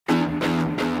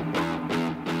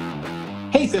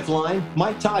fifth line,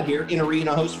 Mike Todd here,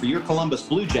 in-arena host for your Columbus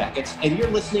Blue Jackets, and you're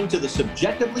listening to the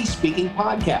Subjectively Speaking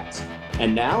podcast.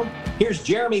 And now, here's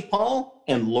Jeremy Paul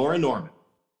and Laura Norman.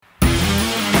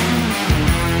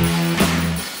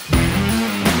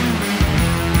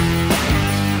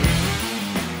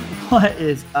 What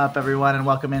is up, everyone, and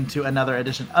welcome into another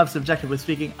edition of Subjectively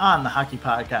Speaking on the Hockey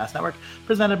Podcast Network,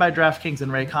 presented by DraftKings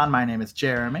and Raycon. My name is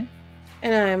Jeremy.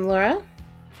 And I'm Laura.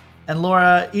 And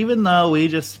Laura, even though we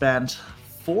just spent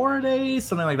 4 days,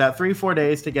 something like that, 3-4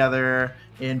 days together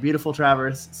in beautiful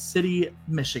Traverse City,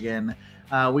 Michigan,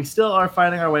 we still are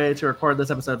finding our way to record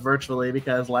this episode virtually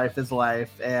because life is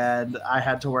life, and I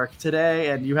had to work today,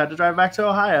 and you had to drive back to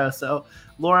Ohio. So,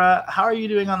 Laura, how are you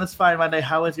doing on this fine Monday?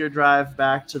 How was your drive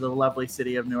back to the lovely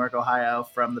city of Newark, Ohio,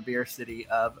 from the beer city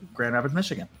of Grand Rapids,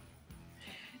 Michigan?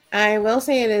 I will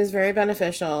say it is very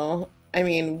beneficial. I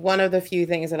mean, one of the few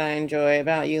things that I enjoy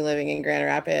about you living in Grand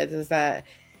Rapids is that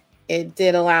it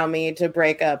did allow me to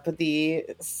break up the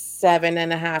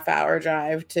 7.5-hour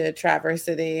drive to Traverse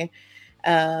City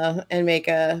and make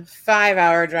a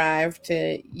 5-hour drive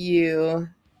to you,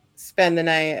 spend the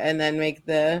night, and then make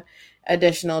the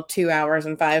additional 2 hours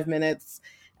and 5 minutes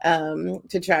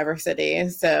to Traverse City.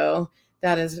 So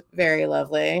that is very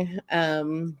lovely.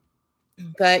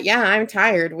 But yeah, I'm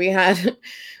tired. We had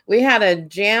a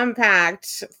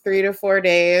jam-packed 3 to 4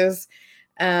 days.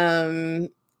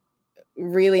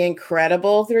 Really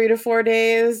incredible 3 to 4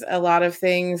 days. A lot of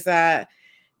things that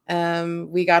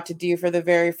we got to do for the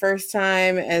very first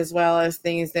time, as well as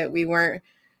things that we weren't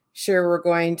sure were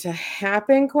going to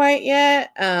happen quite yet,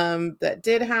 that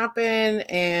did happen.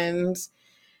 And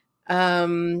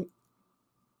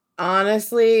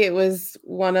honestly, it was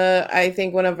one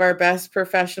of our best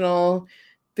professional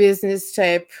business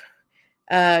type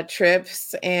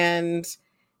trips. And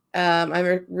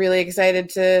I'm really excited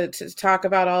to talk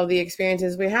about all the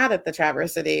experiences we had at the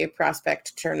Traverse City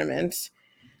Prospect Tournament.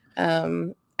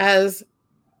 As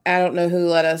I don't know who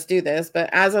let us do this,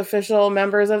 but as official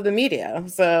members of the media.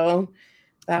 So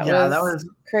that was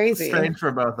crazy. Strange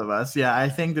for both of us. Yeah, I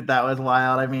think that was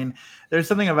wild. I mean, there's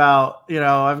something about,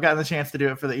 I've gotten the chance to do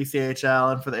it for the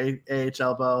ECHL and for the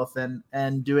AHL both,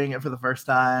 and doing it for the first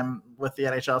time with the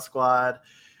NHL squad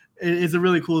is a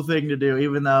really cool thing to do,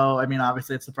 even though, I mean,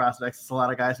 obviously it's the prospects. It's a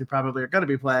lot of guys who probably are going to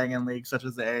be playing in leagues such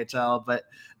as the AHL, but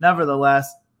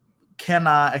nevertheless,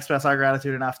 cannot express our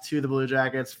gratitude enough to the Blue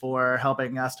Jackets for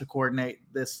helping us to coordinate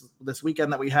this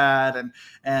weekend that we had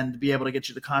and be able to get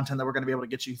you the content that we're going to be able to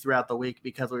get you throughout the week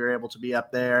because we were able to be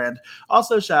up there. And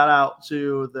also shout out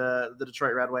to the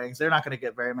Detroit Red Wings. They're not going to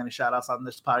get very many shout outs on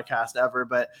this podcast ever,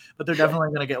 but they're definitely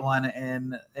going to get one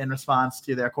in response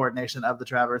to their coordination of the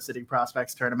Traverse City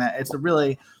Prospects Tournament. It's a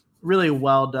really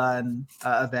well done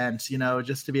event,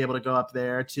 just to be able to go up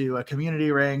there to a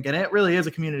community rink. And it really is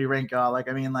a community rink, y'all.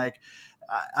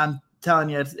 I'm telling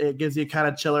you, it gives you kind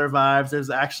of chiller vibes. There's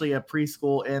actually a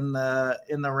preschool in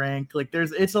the rink.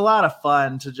 It's a lot of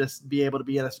fun to just be able to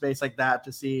be in a space like that,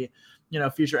 to see,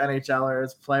 future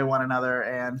NHLers play one another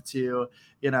and to,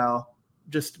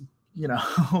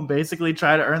 basically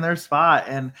try to earn their spot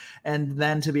and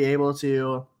then to be able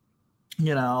to,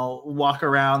 walk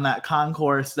around that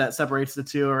concourse that separates the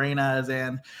two arenas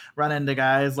and run into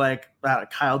guys like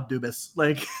Kyle Dubas.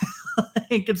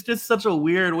 It's just such a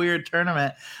weird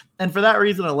tournament. And for that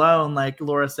reason alone, like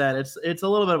Laura said, it's a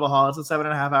little bit of a haul. It's a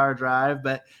 7.5-hour drive,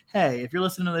 but hey, if you're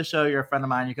listening to the show, you're a friend of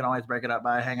mine, you can always break it up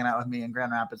by hanging out with me in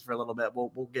Grand Rapids for a little bit.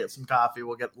 We'll get some coffee,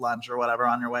 we'll get lunch or whatever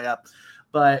on your way up.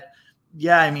 But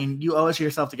yeah, I mean, you owe it to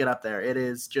yourself to get up there. It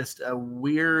is just a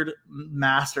weird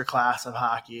masterclass of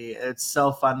hockey. It's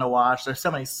so fun to watch. There's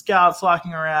so many scouts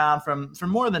walking around from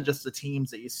more than just the teams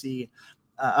that you see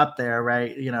up there,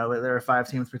 right? There are 5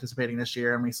 teams participating this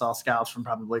year, and we saw scouts from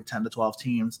probably 10 to 12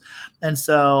 teams. And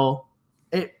so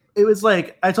it was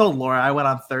like, I told Laura, I went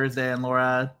on Thursday and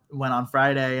Laura went on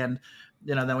Friday, and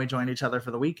then we joined each other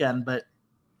for the weekend. But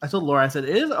I told Laura, I said,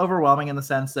 it is overwhelming in the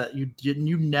sense that you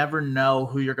never know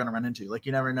who you're going to run into.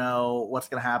 You never know what's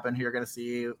going to happen, who you're going to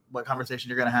see, what conversation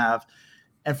you're going to have.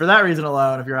 And for that reason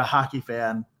alone, if you're a hockey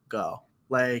fan, go.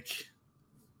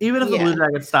 Even if the Blue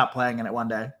Jackets stop playing in it one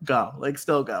day, go.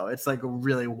 Still go. It's a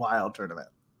really wild tournament.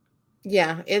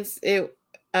 Yeah,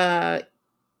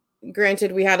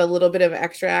 granted, we had a little bit of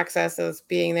extra access as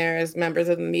being there as members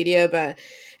of the media, but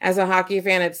as a hockey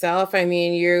fan itself, I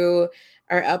mean, you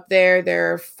are up there.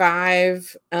 There are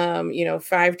 5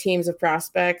 teams of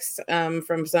prospects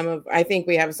from I think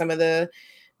we have some of the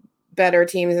better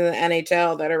teams in the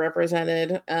NHL that are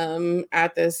represented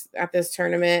at this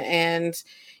tournament, and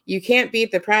you can't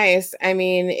beat the price. I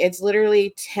mean, it's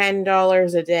literally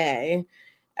 $10 a day,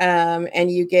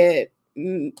 and you get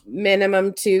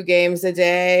minimum 2 games a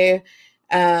day.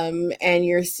 And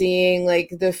you're seeing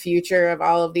like the future of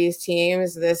all of these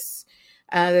teams. This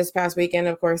past weekend,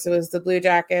 of course, it was the Blue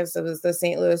Jackets, it was the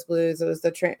St. Louis Blues, it was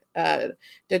the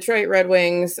Detroit Red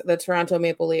Wings, the Toronto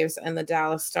Maple Leafs, and the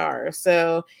Dallas Stars.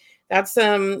 So that's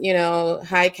some,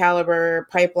 high caliber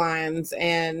pipelines,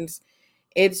 and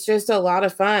it's just a lot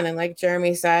of fun. And like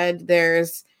Jeremy said,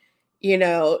 there's,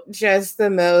 just the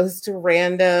most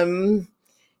random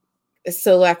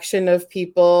selection of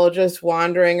people just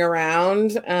wandering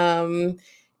around.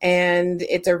 And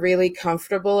it's a really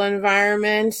comfortable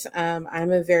environment.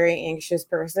 I'm a very anxious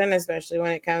person, especially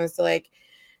when it comes to like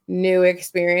new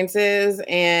experiences.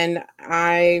 And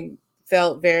I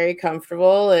felt very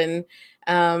comfortable. And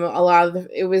a lot of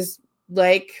it was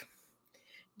like,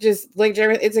 just like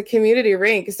Jeremy, it's a community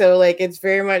rink. So like, it's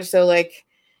very much so like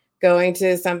going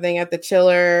to something at the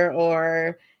Chiller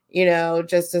or,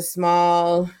 just a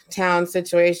small town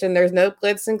situation. There's no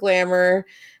glitz and glamour.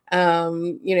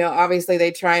 Obviously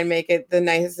they try and make it the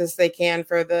nicest they can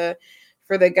for the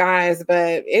guys,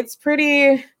 but it's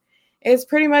pretty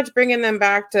much bringing them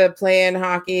back to playing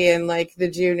hockey and like the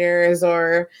juniors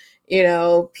or,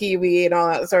 Pee Wee and all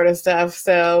that sort of stuff.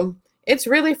 So it's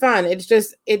really fun.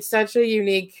 It's such a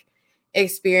unique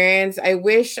experience. I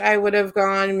wish I would have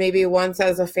gone maybe once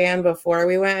as a fan before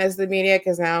we went as the media,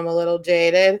 because now I'm a little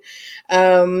jaded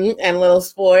and a little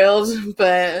spoiled.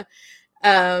 But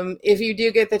if you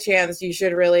do get the chance, you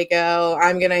should really go.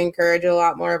 I'm going to encourage a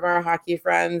lot more of our hockey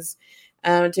friends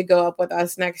to go up with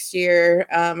us next year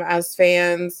as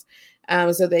fans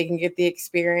so they can get the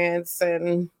experience.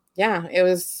 And yeah, it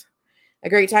was a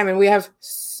great time. And we have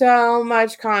so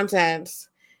much content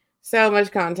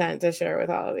to share with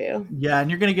all of you. Yeah, and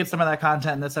you're going to get some of that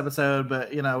content in this episode,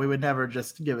 but we would never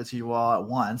just give it to you all at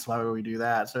once. Why would we do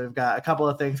that? So we've got a couple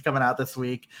of things coming out this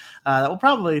week that we'll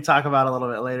probably talk about a little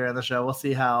bit later in the show. We'll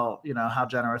see how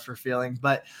generous we're feeling.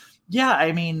 But yeah,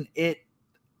 I mean,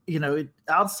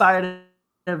 outside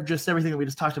of just everything that we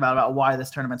just talked about why this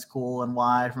tournament's cool and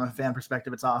why from a fan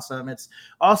perspective it's awesome, it's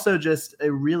also just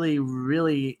a really,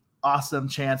 really awesome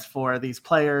chance for these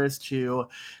players to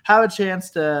have a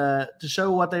chance to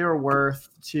show what they were worth,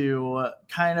 to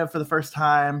kind of for the first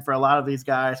time for a lot of these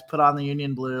guys put on the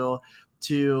Union blue,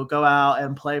 to go out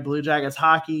and play Blue Jackets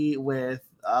hockey with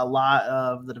a lot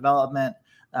of the development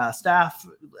staff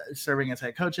serving as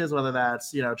head coaches, whether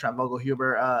that's Trent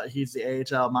Vogelhuber, he's the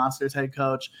AHL Monsters head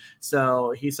coach,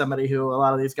 so he's somebody who a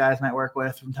lot of these guys might work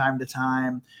with from time to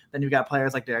time. Then you've got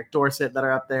players like Derek Dorsett that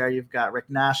are up there. You've got Rick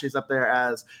Nash, who's up there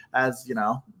as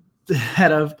the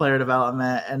head of player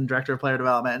development and director of player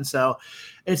development, and so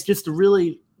it's just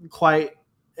really quite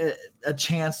a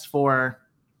chance for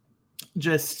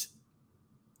just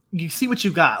you see what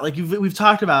you got. Like we've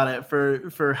talked about it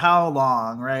for how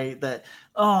long, right? That,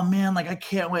 oh man, like I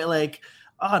can't wait. Like,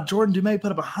 Jordan Dumais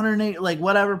put up 108, like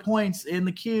whatever points in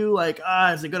the queue. Like,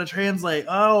 is it going to translate?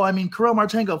 Oh, I mean, Kirill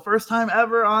Marchenko, first time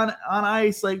ever on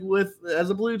ice, like as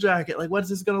a Blue Jacket. Like, what's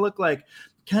this going to look like?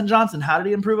 Ken Johnson, how did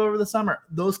he improve over the summer?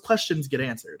 Those questions get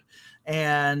answered.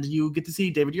 And you get to see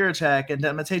David Jiricek and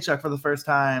Denton Matejchuk for the first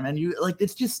time. And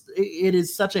it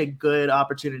is such a good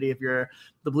opportunity if you're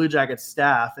the Blue Jackets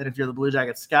staff and if you're the Blue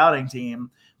Jackets scouting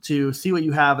team to see what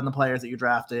you have in the players that you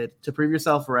drafted, to prove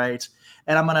yourself right.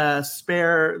 And I'm going to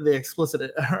spare the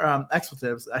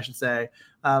expletives, I should say,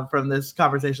 from this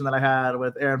conversation that I had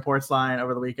with Aaron Portzline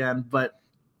over the weekend. But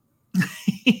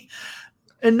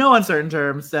in no uncertain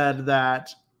terms said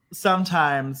that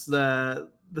sometimes the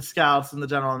scouts and the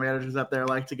general managers up there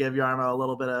like to give Jarmo a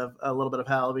little bit of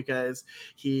hell because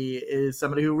he is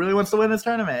somebody who really wants to win this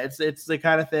tournament. It's the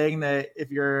kind of thing that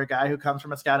if you're a guy who comes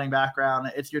from a scouting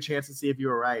background, it's your chance to see if you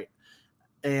were right.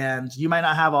 And you might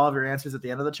not have all of your answers at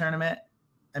the end of the tournament.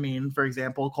 I mean, for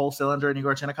example, Cole Sillinger and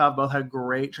Igor Chinnikov both had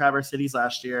great Traverse Cities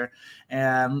last year.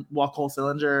 And while Cole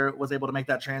Sillinger was able to make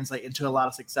that translate into a lot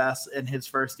of success in his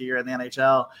first year in the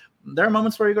NHL, there are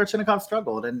moments where Igor Chinnikov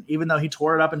struggled. And even though he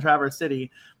tore it up in Traverse City,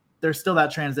 there's still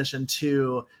that transition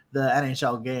to the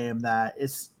NHL game that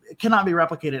it cannot be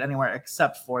replicated anywhere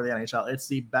except for the NHL. It's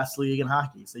the best league in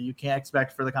hockey. So you can't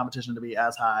expect for the competition to be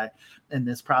as high in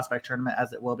this prospect tournament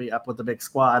as it will be up with the big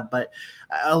squad. But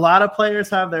a lot of players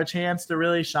have their chance to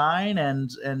really shine.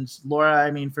 And Laura,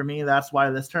 I mean, for me, that's why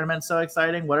this tournament's so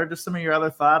exciting. What are just some of your other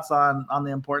thoughts on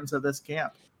the importance of this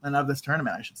camp and of this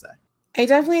tournament, I should say? I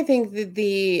definitely think that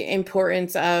the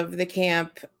importance of the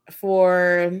camp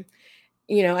for,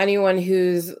 anyone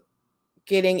who's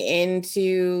getting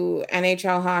into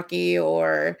NHL hockey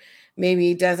or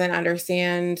maybe doesn't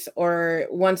understand or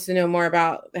wants to know more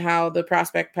about how the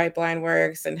prospect pipeline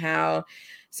works and how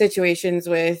situations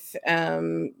with,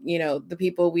 the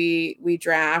people we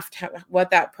draft, what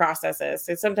that process is.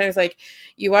 So sometimes like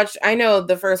you watch, I know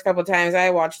the first couple times I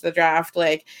watched the draft,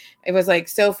 like it was like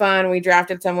so fun. We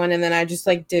drafted someone and then I just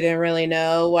like didn't really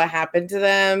know what happened to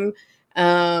them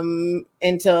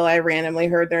until I randomly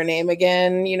heard their name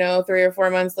again, 3 or 4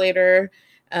 months later,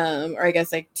 or I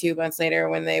guess like 2 months later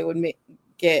when they would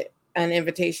get an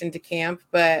invitation to camp.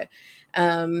 But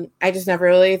I just never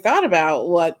really thought about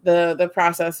what the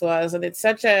process was. And it's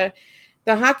the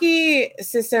hockey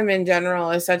system in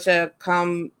general is such a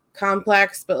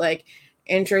complex, but like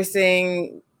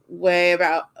interesting way of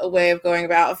going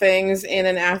about things in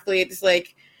an athlete's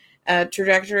like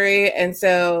trajectory. And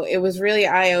so it was really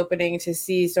eye-opening to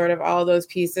see sort of all those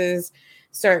pieces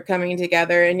start coming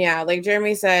together. And yeah, like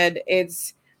Jeremy said,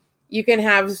 you can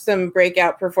have some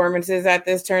breakout performances at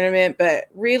this tournament, but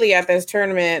really at this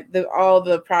tournament, all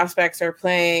the prospects are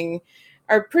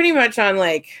pretty much on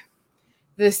like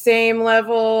the same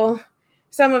level.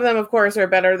 Some of them, of course, are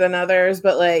better than others,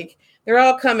 but like they're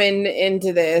all coming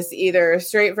into this either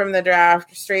straight from the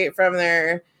draft, straight from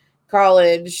their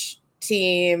college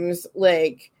teams,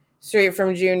 like straight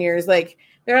from juniors. Like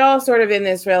they're all sort of in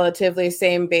this relatively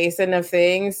same basin of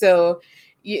things. So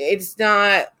it's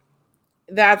not.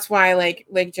 That's why,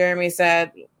 like Jeremy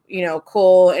said,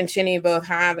 Cole and Chinny both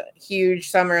had huge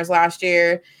summers last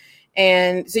year.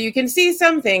 And so you can see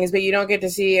some things, but you don't get to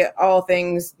see all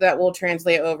things that will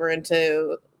translate over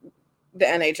into the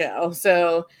NHL.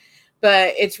 So,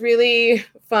 but it's really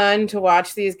fun to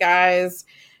watch these guys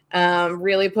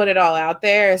really put it all out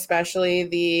there, especially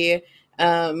the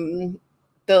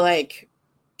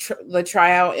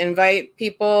tryout invite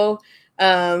people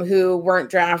who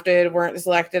weren't drafted, weren't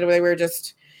selected. They were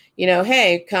just,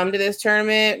 hey, come to this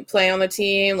tournament, play on the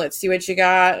team. Let's see what you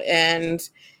got. And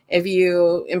if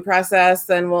you impress us,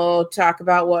 then we'll talk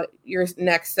about what your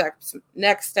next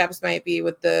steps might be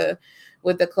with the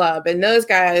club. And those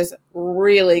guys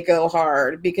really go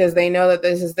hard because they know that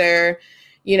this is their,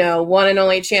 one and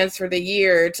only chance for the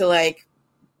year to like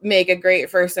make a great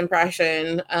first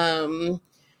impression.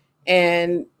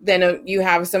 And then you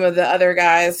have some of the other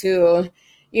guys who,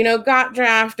 got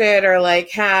drafted or like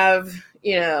have,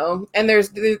 and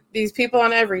there's these people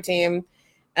on every team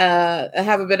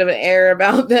have a bit of an air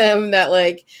about them that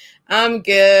like, I'm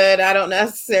good. I don't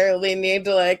necessarily need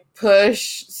to like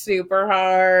push super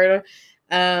hard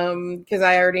because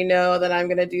I already know that I'm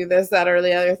going to do this, that, or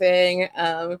the other thing.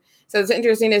 So it's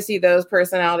interesting to see those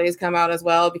personalities come out as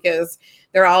well because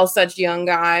they're all such young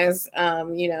guys,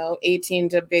 18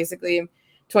 to basically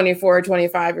 24,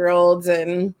 25-year-olds.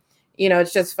 And,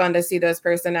 it's just fun to see those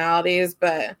personalities.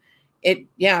 But it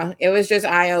was just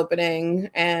eye-opening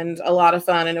and a lot of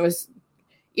fun. And it was,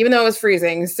 even though it was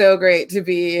freezing, so great to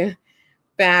be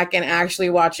back and actually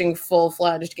watching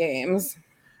full-fledged games.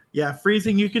 Yeah,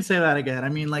 freezing, you could say that again. I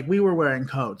mean, like, we were wearing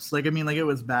coats. Like, I mean, like, it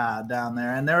was bad down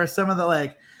there. And there were some of the,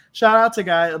 like, shout out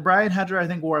to Brian Hedger, I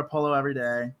think, wore a polo every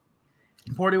day.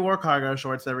 Porty wore cargo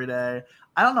shorts every day.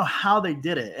 I don't know how they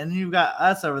did it. And you've got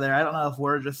us over there. I don't know if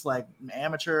we're just like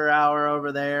amateur hour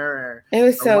over there or it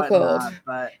was so cold.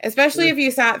 But especially if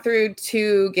you sat through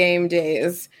 2 game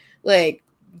days, like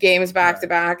games back to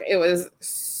back. It was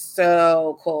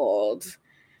so cold.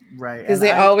 Right. Because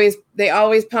they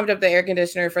always pumped up the air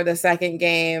conditioner for the second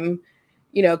game,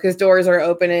 because doors are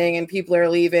opening and people are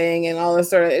leaving and all this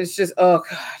sort of, it's just, oh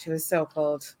God, it was so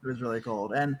cold. It was really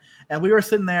cold. And we were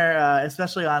sitting there,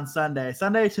 especially on Sunday.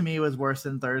 Sunday to me was worse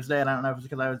than Thursday. And I don't know if it's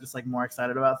because I was just like more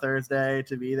excited about Thursday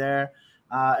to be there.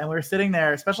 And we were sitting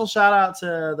there. Special shout out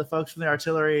to the folks from the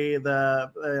Artillery,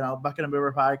 the Bucket and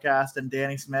Boober podcast, and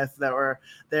Danny Smith that were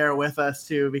there with us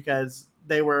too, because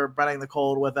they were running the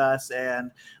cold with us. And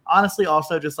honestly,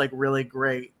 also just like really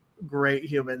great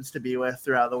humans to be with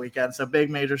throughout the weekend. So big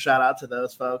major shout out to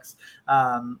those folks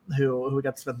who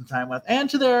got to spend some time with, and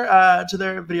to their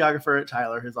videographer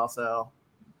Tyler, who's also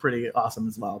pretty awesome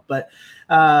as well. But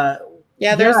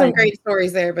there's some great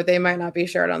stories there, but they might not be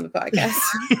shared on the podcast.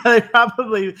 Yeah,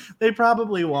 they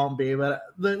probably won't be. But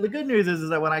the good news is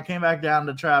that when I came back down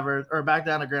to back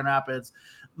down to Grand Rapids,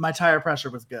 my tire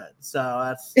pressure was good.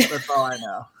 So that's all I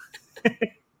know.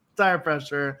 Tire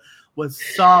pressure was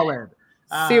solid.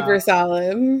 Super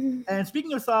solid. And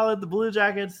speaking of solid, the Blue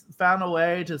Jackets found a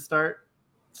way to start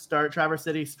Traverse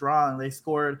City strong. They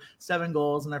scored 7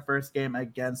 goals in their first game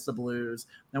against the Blues.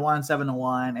 They won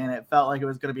 7-1, and it felt like it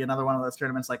was going to be another one of those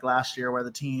tournaments like last year where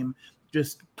the team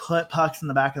just put pucks in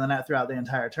the back of the net throughout the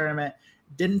entire tournament.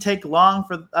 Didn't take long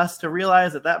for us to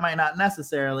realize that might not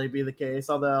necessarily be the case,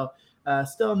 although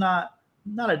still not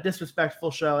a disrespectful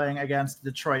showing against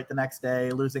Detroit the next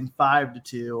day, losing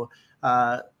 5-2.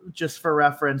 Just for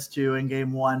reference to in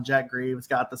game 1, Jet Greaves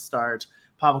got the start.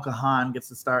 Pavel Kahan gets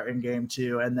the start in game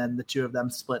 2, and then the two of them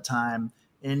split time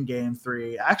in game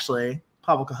 3. Actually,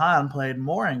 Pavel Kahan played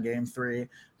more in game 3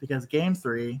 because game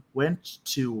 3 went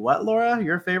to what, Laura?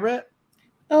 Your favorite?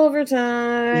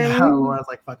 Overtime. Yeah, Laura's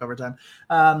like, fuck overtime.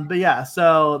 But yeah,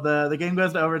 so the game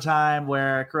goes to overtime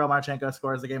where Kirill Marchenko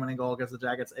scores the game-winning goal, gives the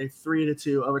Jackets a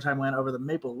 3-2 overtime win over the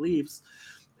Maple Leafs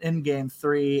in game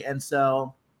 3. And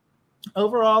so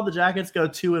overall, the Jackets go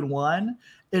 2-1.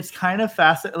 It's kind of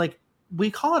fast. Like, we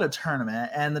call it a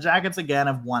tournament, and the Jackets, again,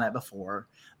 have won it before.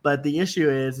 But the issue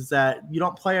is that you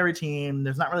don't play every team.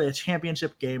 There's not really a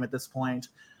championship game at this point.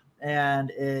 And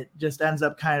it just ends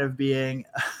up kind of being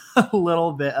a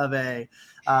little bit of a,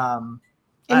 I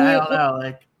don't know,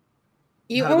 like.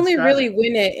 You only really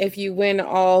win it if you win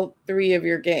all 3 of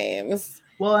your games.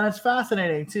 Well, and it's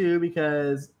fascinating, too,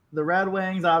 because the Red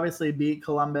Wings obviously beat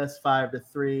Columbus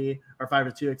 5-3, or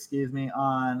 5-2, excuse me,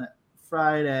 on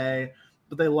Friday.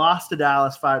 But they lost to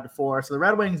Dallas 5-4. So the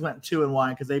Red Wings went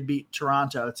 2-1 because they beat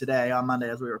Toronto today on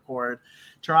Monday as we record.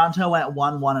 Toronto went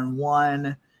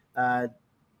 1-1-1.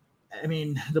 I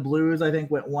mean, the Blues, I think,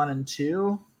 went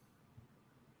 1-2.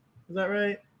 Is that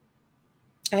right?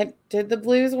 Did the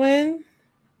Blues win?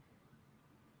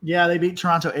 Yeah, they beat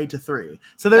Toronto 8-3.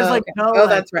 So there's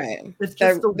that's right. It's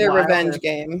just their revenge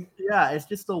game. Yeah, it's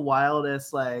just the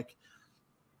wildest like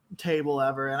table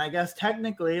ever. And I guess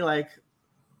technically, like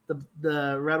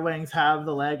the Red Wings have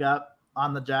the leg up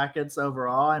on the Jackets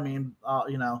overall. I mean,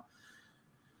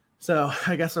 so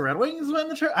I guess the Red Wings win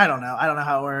the I don't know. I don't know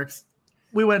how it works.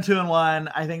 We went 2-1.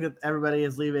 I think that everybody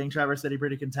is leaving Traverse City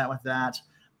pretty content with that.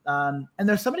 And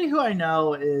there's somebody who I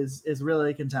know is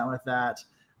really content with that,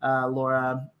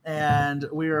 Laura. And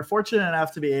we were fortunate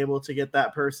enough to be able to get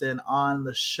that person on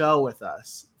the show with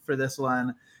us for this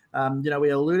one. We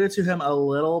alluded to him a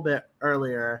little bit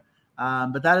earlier,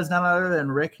 but that is none other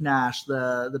than Rick Nash,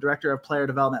 the director of player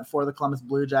development for the Columbus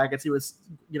Blue Jackets. He was,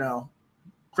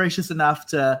 gracious enough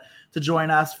to join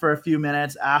us for a few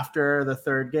minutes after the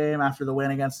third game, after the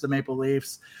win against the Maple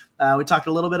Leafs. We talked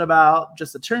a little bit about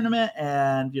just the tournament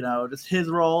and, just his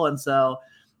role. And so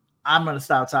I'm going to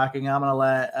stop talking. I'm going to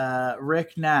let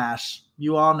Rick Nash,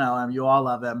 you all know him, you all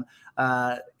love him,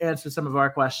 answer some of our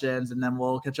questions, and then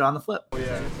we'll catch you on the flip.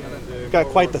 Got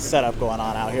quite the setup going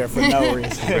on out here for no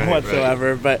reason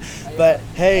whatsoever. Right. But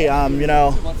hey,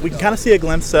 we can kind of see a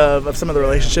glimpse of some of the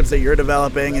relationships that you're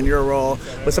developing in your role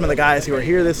with some of the guys who are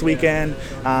here this weekend.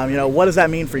 What does that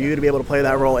mean for you to be able to play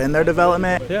that role in their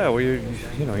development? Yeah, well,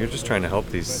 you're just trying to help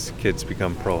these kids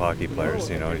become pro hockey players.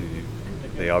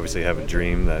 They obviously have a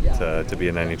dream that to be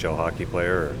an NHL hockey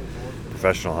player or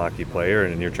professional hockey player,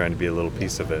 and you're trying to be a little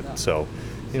piece of it. So,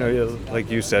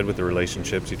 like you said, with the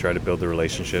relationships, you try to build the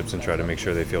relationships and try to make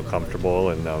sure they feel comfortable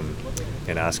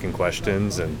and asking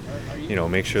questions, and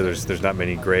make sure there's not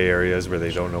many gray areas where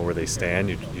they don't know where they stand.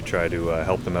 You try to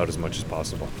help them out as much as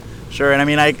possible. Sure, and I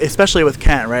mean, especially with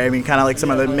Kent, right? I mean, kind of like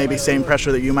some of the maybe same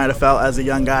pressure that you might have felt as a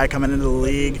young guy coming into the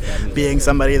league, being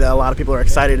somebody that a lot of people are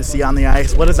excited to see on the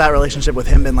ice. What has that relationship with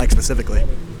him been like specifically?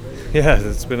 Yeah,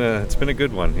 it's been a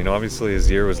good one. Obviously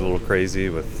his year was a little crazy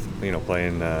with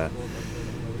playing at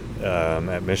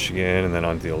Michigan and then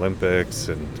on to the Olympics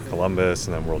and Columbus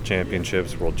and then World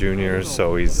Championships, World Juniors.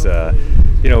 So he's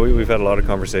we've had a lot of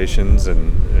conversations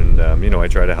and I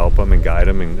try to help him and guide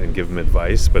him and give him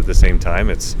advice. But at the same time,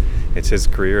 it's his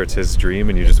career, it's his dream,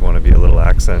 and you just want to be a little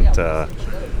accent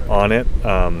on it.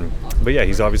 But yeah,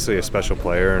 he's obviously a special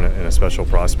player and a special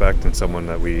prospect and someone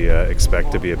that we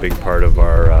expect to be a big part of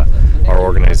our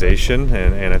organization.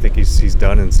 And I think he's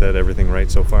done and said everything right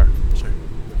so far. Sure.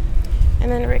 And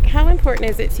then, Rick, how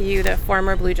important is it to you that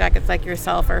former Blue Jackets like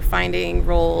yourself are finding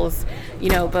roles,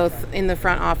 both in the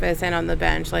front office and on the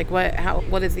bench? Like,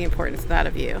 what is the importance of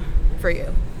that for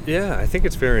you? Yeah, I think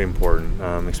it's very important,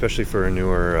 especially for a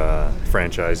newer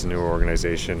franchise, a newer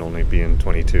organization, only being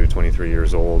 22, 23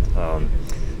 years old.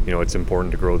 It's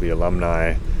important to grow the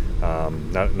alumni,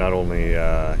 not only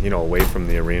away from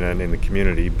the arena and in the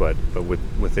community, but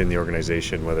within the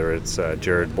organization. Whether it's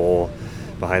Jared Boll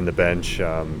behind the bench,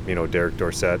 Derek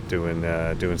Dorsett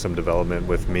doing some development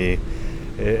with me.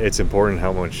 It's important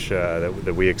how much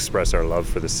that we express our love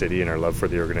for the city and our love for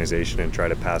the organization and try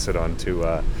to pass it on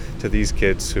to these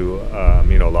kids who,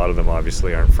 a lot of them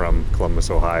obviously aren't from Columbus,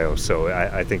 Ohio. So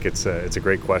I think it's a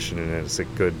great question, and it's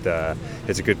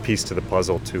a good piece to the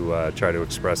puzzle to try to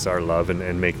express our love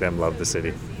and make them love the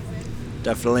city.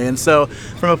 Definitely. And so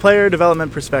from a player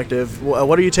development perspective,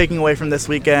 what are you taking away from this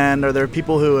weekend? Are there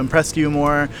people who impressed you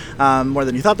more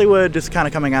than you thought they would, just kind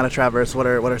of coming out of Traverse? What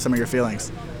are some of your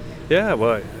feelings? Yeah,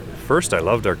 well, first I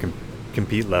loved our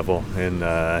compete level in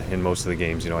most of the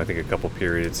games. I think a couple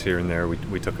periods here and there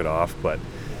we took it off, but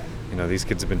these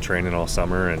kids have been training all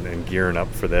summer and gearing up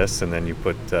for this, and then you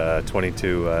put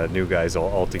 22 new guys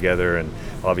all together, and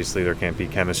obviously there can't be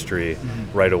chemistry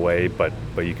right away, but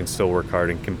you can still work hard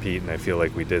and compete, and I feel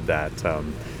like we did that.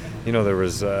 There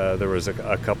was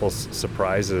a couple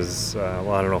surprises.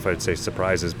 Well, I don't know if I'd say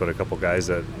surprises, but a couple guys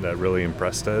that really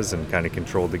impressed us and kind of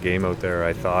controlled the game out there,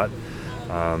 I thought.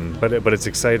 But it's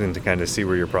exciting to kind of see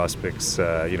where your prospects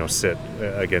sit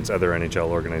against other NHL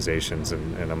organizations,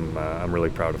 and I'm really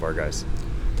proud of our guys.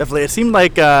 Definitely. It seemed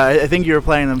like I think you were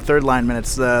playing them third line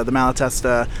minutes, the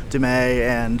Malatesta, Dumais,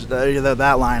 and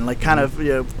that line. Like, kind of,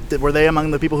 were they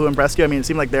among the people who impressed you? I mean, it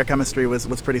seemed like their chemistry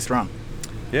was pretty strong.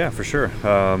 Yeah, for sure.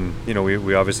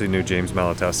 We obviously knew James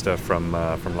Malatesta from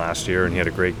last year, and he had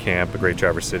a great camp, a great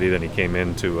Traverse City. Then he came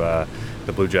into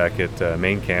the Blue Jacket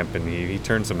main camp, and he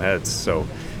turned some heads. So,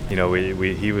 he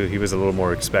was a little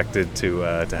more expected to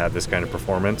have this kind of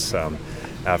performance.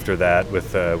 After that,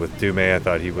 with Dumais, I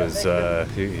thought he was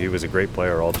a great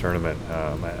player all tournament.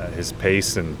 His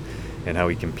pace and how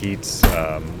he competes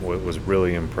was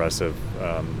really impressive.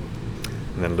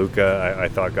 And then Luca, I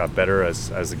thought, got better as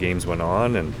the games went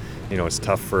on, and it's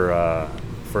tough for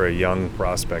a young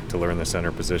prospect to learn the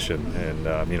center position, and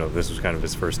this was kind of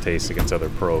his first taste against other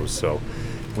pros. So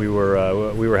we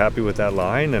were happy with that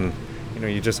line, and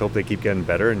you just hope they keep getting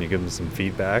better, and you give them some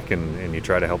feedback, and you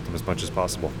try to help them as much as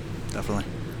possible. Definitely.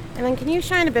 And then can you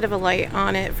shine a bit of a light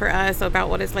on it for us about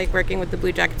what it's like working with the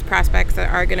Blue Jackets prospects that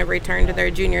are going to return to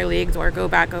their junior leagues or go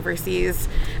back overseas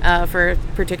for a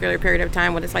particular period of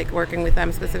time, what it's like working with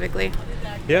them specifically?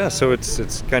 Yeah, so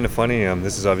it's kind of funny.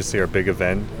 This is obviously our big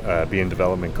event, being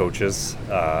development coaches.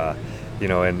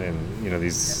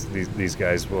 These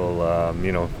guys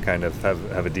will kind of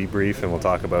have a debrief, and we'll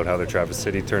talk about how the Traverse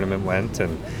City tournament went,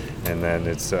 and then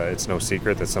it's no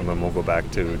secret that some of them will go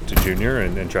back to junior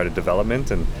and try to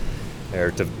development or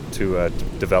to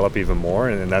develop even more,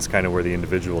 and that's kind of where the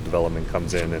individual development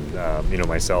comes in. And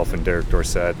myself and Derek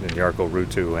Dorsett and Jarkko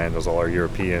Ruutu, who handles all our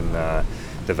European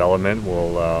development,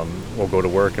 we'll go to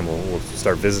work, and we'll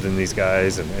start visiting these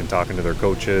guys and talking to their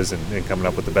coaches and coming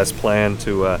up with the best plan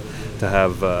to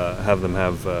have them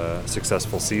have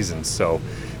successful seasons. So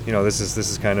this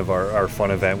is kind of our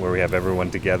fun event where we have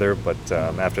everyone together, but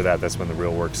after that's when the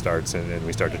real work starts, and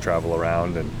we start to travel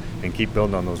around and keep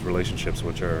building on those relationships,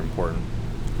 which are important.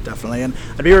 Definitely, and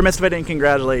I'd be remiss if I didn't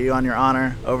congratulate you on your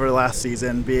honor over the last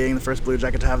season, being the first Blue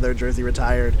Jacket to have their jersey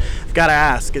retired. I've got to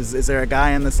ask, is there a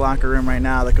guy in this locker room right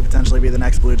now that could potentially be the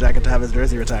next Blue Jacket to have his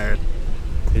jersey retired?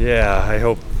 Yeah, I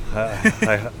hope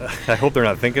I hope they're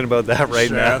not thinking about that right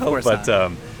now. Of course but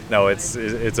not. No, it's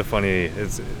a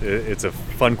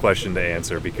fun question to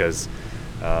answer, because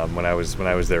when I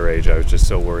was their age, I was just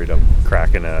so worried I'm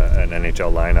cracking an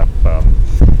NHL lineup.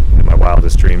 In my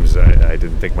wildest dreams, I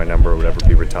didn't think my number would ever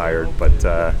be retired. But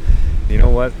you know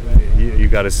what? You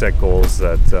got to set goals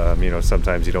that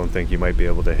sometimes you don't think you might be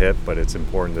able to hit. But it's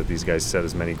important that these guys set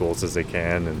as many goals as they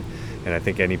can. And I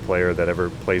think any player that ever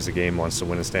plays a game wants to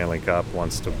win a Stanley Cup,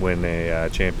 wants to win a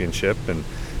championship, and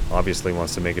obviously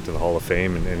wants to make it to the Hall of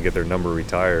Fame and get their number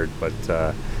retired. But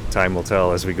time will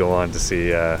tell as we go on to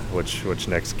see which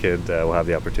next kid will have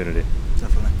the opportunity.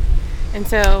 Definitely. And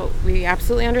so we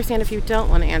absolutely understand if you don't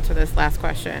want to answer this last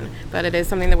question, but it is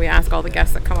something that we ask all the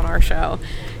guests that come on our show.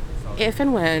 If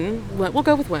and when, we'll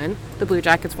go with when, the Blue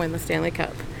Jackets win the Stanley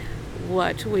Cup,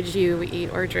 what would you eat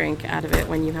or drink out of it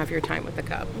when you have your time with the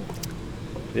cup?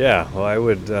 Yeah, well, I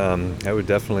would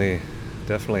definitely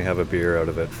have a beer out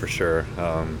of it for sure.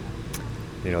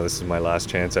 This is my last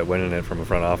chance at winning it from a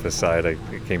front office side. I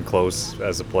came close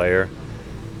as a player,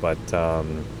 but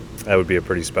that would be a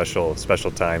pretty special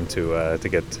time to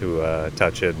get to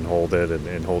touch it and hold it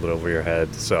and hold it over your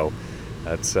head. So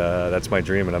that's my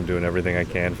dream, and I'm doing everything I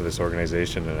can for this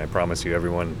organization. And I promise you,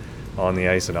 everyone on the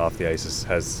ice and off the ice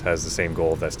has the same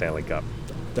goal of that Stanley Cup.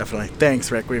 Definitely.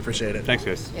 Thanks, Rick. We appreciate it. Thanks,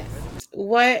 guys. Yes.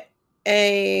 What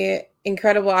a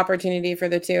incredible opportunity for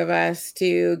the two of us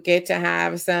to get to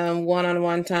have some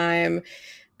one-on-one time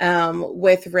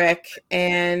with Rick.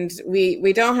 And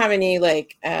we don't have any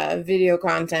video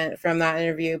content from that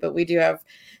interview, but we do have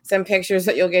some pictures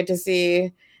that you'll get to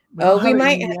see. We don't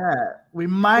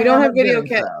have video.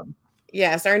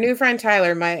 Yes, our new friend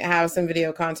Tyler might have some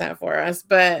video content for us,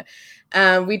 but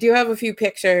we do have a few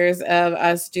pictures of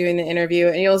us doing the interview,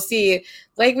 and you'll see,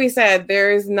 like we said,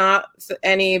 there's not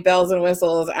any bells and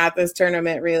whistles at this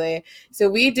tournament, really. So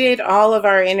we did all of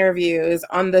our interviews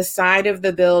on the side of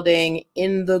the building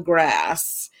in the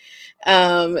grass.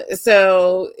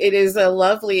 So it is a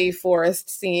lovely forest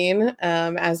scene,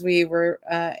 as we were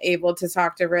able to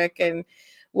talk to Rick, and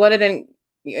what it,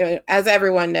 as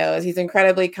everyone knows, he's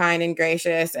incredibly kind and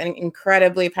gracious and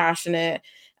incredibly passionate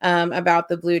about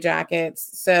the Blue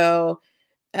Jackets. So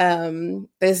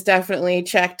this definitely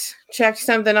checked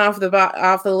something off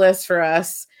the list for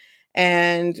us,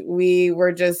 and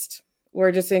we're just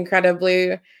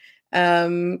incredibly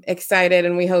excited,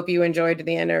 and we hope you enjoyed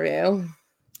the interview.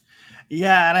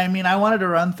 Yeah, and I mean, I wanted to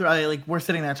run through, like, we're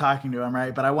sitting there talking to him,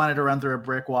 right? But I wanted to run through a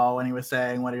brick wall when he was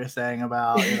saying what he was saying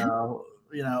about,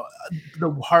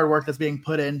 the hard work that's being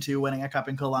put into winning a cup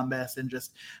in Columbus, and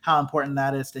just how important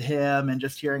that is to him, and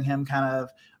just hearing him kind of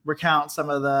recount some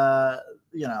of the,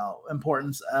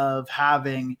 importance of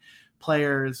having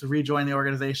players rejoin the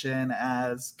organization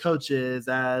as coaches,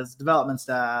 as development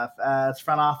staff, as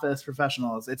front office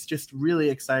professionals. It's just really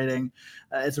exciting.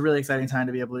 It's a really exciting time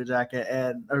to be a Blue Jacket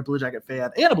or a Blue Jacket fan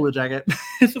and a Blue Jacket.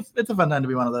 It's a fun time to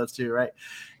be one of those too, right?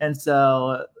 And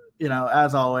so,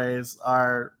 as always,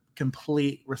 our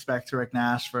complete respect to Rick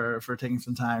Nash for taking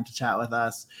some time to chat with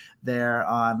us there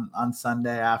on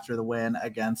Sunday after the win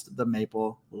against the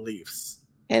Maple Leafs.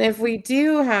 And if we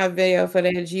do have video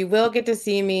footage, you will get to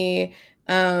see me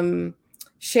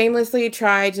shamelessly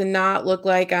try to not look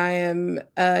like I am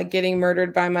getting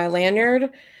murdered by my lanyard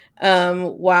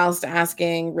whilst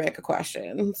asking Rick a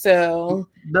question. So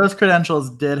those credentials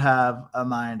did have a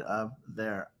mind of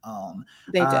their own.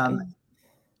 They did.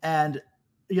 And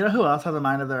you know who else has a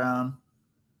mind of their own?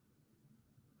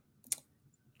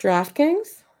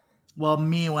 DraftKings? Well,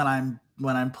 me when I'm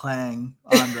playing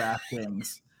on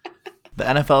DraftKings. The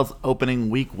NFL's opening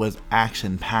week was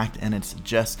action-packed, and it's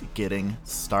just getting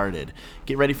started.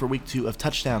 Get ready for week 2 of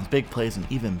touchdowns, big plays, and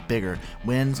even bigger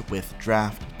wins with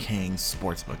DraftKings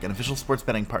Sportsbook, an official sports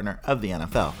betting partner of the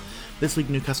NFL. This week,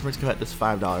 new customers can bet just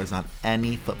 $5 on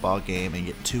any football game and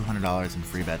get $200 in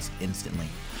free bets instantly.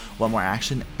 Want more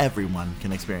action? Everyone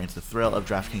can experience the thrill of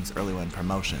DraftKings Early Win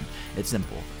promotion. It's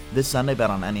simple. This Sunday, bet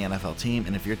on any NFL team,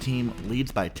 and if your team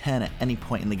leads by 10 at any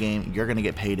point in the game, you're going to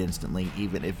get paid instantly,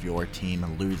 even if your team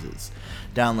loses.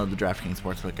 Download the DraftKings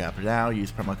Sportsbook app now.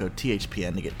 Use promo code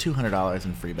THPN to get $200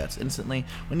 in free bets instantly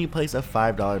when you place a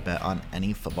 $5 bet on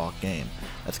any football game.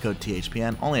 That's code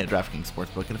THPN, only at DraftKings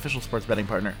Sportsbook, an official sports betting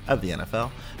partner of the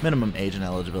NFL. Minimum age and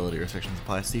eligibility restrictions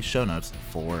apply. See show notes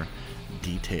for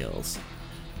details.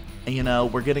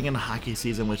 And we're getting into hockey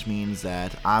season, which means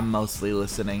that I'm mostly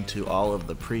listening to all of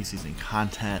the preseason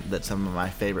content that some of my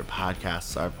favorite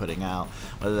podcasts are putting out,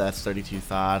 whether that's 32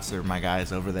 Thoughts or my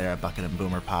guys over there at Bucket and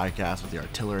Boomer podcast with the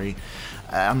Artillery.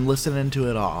 I'm listening to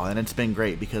it all, and it's been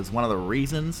great because one of the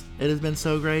reasons it has been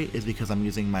so great is because I'm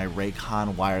using my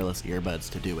Raycon wireless earbuds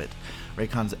to do it.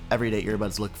 Raycon's everyday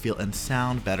earbuds look, feel, and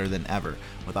sound better than ever.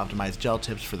 With optimized gel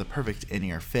tips for the perfect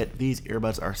in-ear fit, these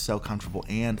earbuds are so comfortable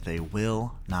and they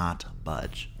will not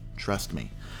budge. Trust me.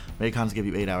 Raycons give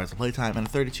you 8 hours of playtime and a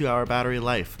 32-hour battery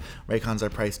life. Raycons are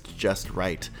priced just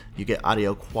right. You get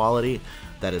audio quality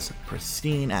that is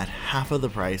pristine at half of the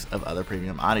price of other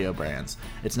premium audio brands.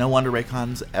 It's no wonder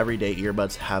Raycon's everyday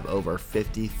earbuds have over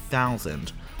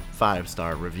 50,000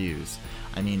 5-star reviews.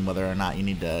 I mean, whether or not you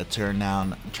need to turn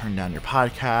down your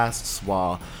podcasts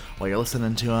while you're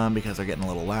listening to them because they're getting a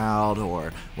little loud,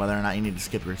 or whether or not you need to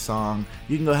skip your song,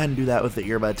 you can go ahead and do that with the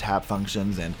earbud tap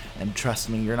functions, and trust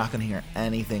me, you're not going to hear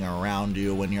anything around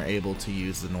you when you're able to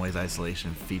use the noise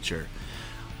isolation feature.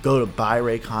 Go to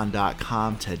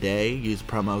buyraycon.com today. Use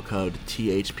promo code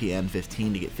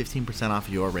THPN15 to get 15% off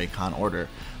your Raycon order.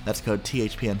 That's code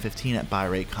THPN15 at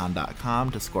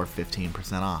buyraycon.com to score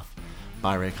 15% off.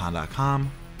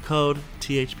 buyraycon.com, code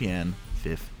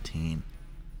THPN15.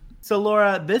 So,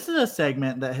 Laura, this is a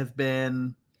segment that has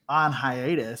been on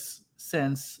hiatus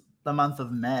since the month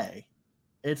of May.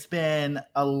 It's been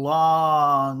a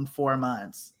long 4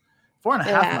 months,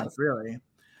 4.5 months, really,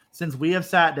 since we have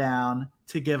sat down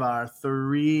to give our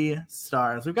 3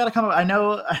 stars. We've got to come up. I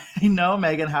know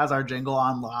Megan has our jingle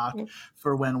on lock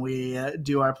for when we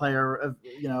do our player,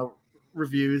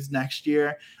 reviews next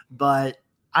year, but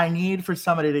I need for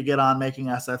somebody to get on making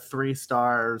us a 3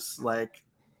 stars. Like,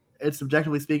 it's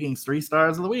Subjectively Speaking 3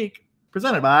 stars of the week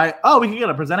presented by, we can get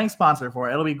a presenting sponsor for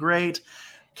it. It'll be great.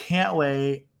 Can't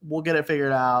wait. We'll get it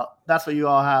figured out. That's what you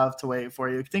all have to wait for.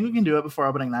 You think we can do it before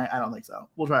opening night? I don't think so.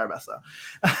 We'll try our best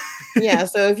though. Yeah.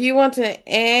 So if you want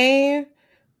to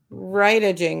write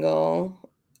a jingle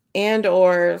and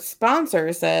or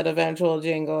sponsor said eventual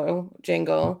jingle,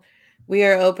 we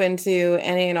are open to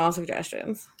any and all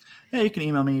suggestions. Yeah, you can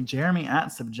email me,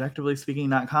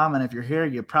 jeremy@subjectivelyspeaking.com. And if you're here,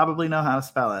 you probably know how to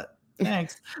spell it.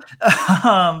 Thanks.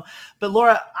 But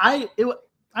Laura,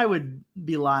 I would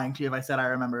be lying to you if I said I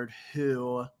remembered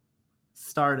who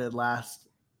started last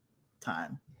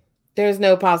time. There's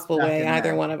no possible Back way in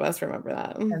either May. one of us remember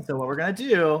that. And so what we're going to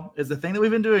do is the thing that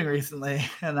we've been doing recently,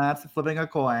 and that's flipping a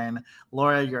coin.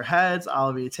 Laura, your heads,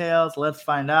 I'll be tails. Let's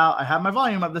find out. I have my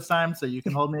volume up this time so you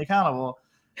can hold me accountable.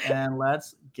 And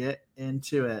let's get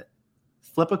into it.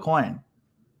 Flip a coin.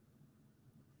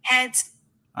 Heads.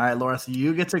 All right, Laura, so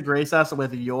you get to grace us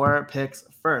with your picks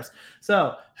first.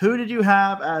 So who did you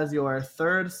have as your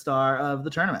third star of the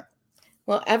tournament?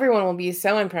 Well, everyone will be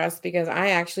so impressed because I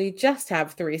actually just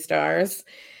have 3 stars.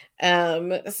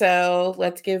 So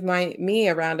let's give me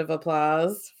a round of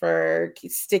applause for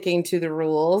sticking to the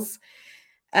rules.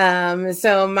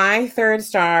 So my third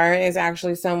star is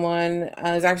actually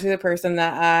the person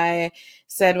that I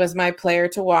said was my player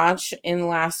to watch in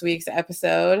last week's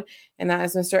episode, and that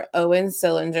is Mr. Owen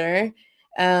Sillinger.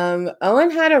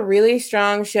 Owen had a really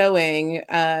strong showing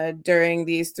during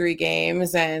these 3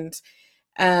 games, and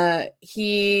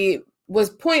he was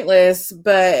pointless,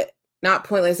 but not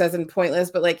pointless as in pointless,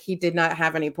 but like he did not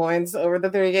have any points over the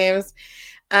 3 games.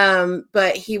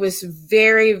 But he was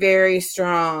very, very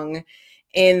strong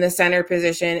in the center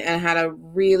position and had a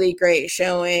really great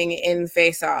showing in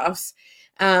faceoffs,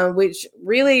 which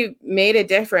really made a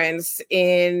difference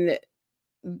in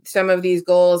some of these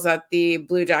goals that the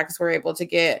Blue Jackets were able to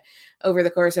get over the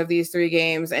course of these 3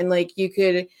 games. And like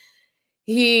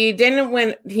he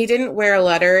didn't wear a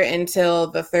letter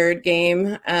until the 3rd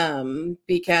game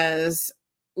because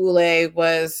Ule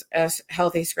was a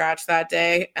healthy scratch that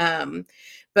day.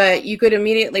 But you could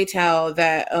immediately tell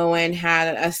that Owen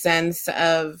had a sense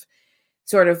of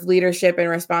sort of leadership and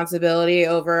responsibility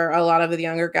over a lot of the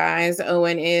younger guys.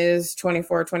 Owen is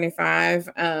 24, 25.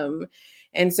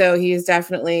 And so he's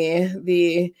definitely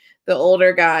the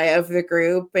older guy of the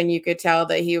group. And you could tell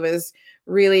that he was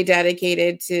really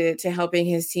dedicated to helping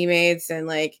his teammates and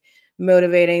like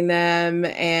motivating them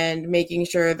and making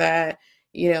sure that,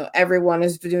 you know, everyone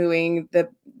is doing the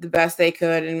best they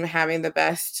could and having the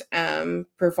best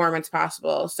performance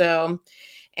possible. So,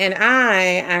 and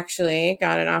I actually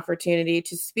got an opportunity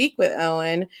to speak with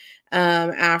Owen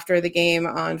after the game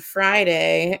on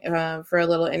Friday for a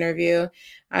little interview.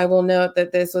 I will note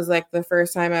that this was like the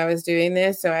first time I was doing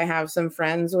this. So I have some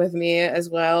friends with me as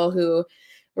well who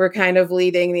were kind of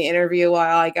leading the interview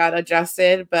while I got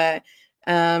adjusted, but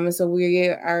so we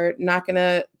are not going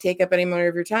to take up any more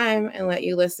of your time and let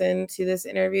you listen to this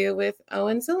interview with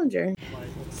Owen Sillinger.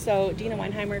 So Dina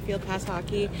Weinheimer, Field Pass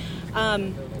Hockey.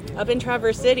 Up in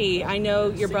Traverse City, I know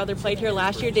your brother played here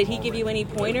last year. Did he give you any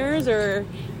pointers or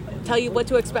tell you what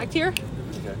to expect here?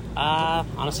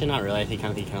 Honestly, not really. I think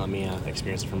he kind of let me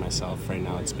experience it for myself. Right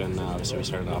now, it's been obviously we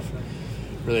started off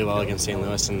really well against St.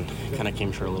 Louis and kind of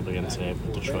came short a little bit again today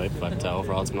with Detroit, but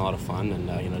overall it's been a lot of fun, and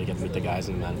to get to meet the guys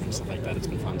and the management and stuff like that, it's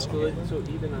been fun. So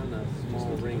even on the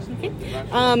small rings.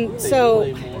 Okay.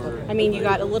 So I mean, you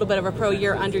got a little bit of a pro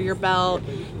year under your belt.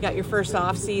 You got your first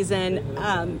off season.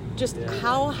 Just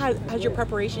how has your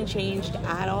preparation changed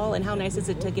at all, and how nice is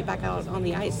it to get back out on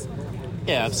the ice?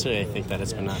 Yeah, absolutely. I think that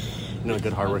it's been a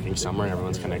good hardworking summer, and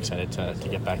everyone's kind of excited to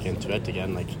get back into it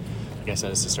again. Like I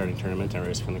said, it's the starting tournament.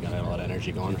 Everybody's kind of got a lot of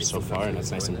energy going so far, and it's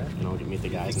nice to meet the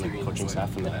guys and the coaching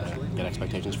staff and get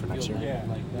expectations for next year.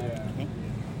 Okay.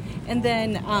 And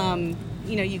then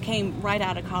you came right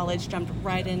out of college, jumped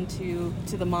right into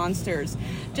the Monsters.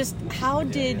 Just how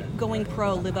did going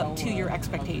pro live up to your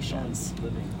expectations?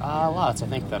 Lots. I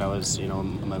think that I was a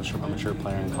mature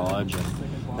player in college, and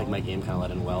I think my game kind of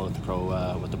led in well with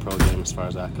the pro game as far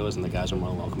as that goes, and the guys were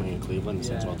more welcoming in Cleveland,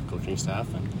 and as well the coaching staff,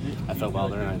 and I felt well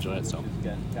there and I enjoyed it. So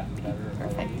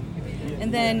perfect.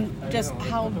 And then just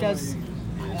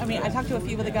I talked to a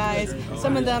few of the guys.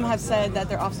 Some of them have said that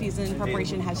their off-season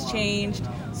preparation has changed.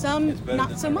 Some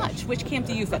not so much. Which camp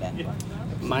do you fit in?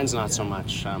 Mine's not so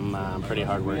much. I'm pretty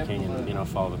hardworking and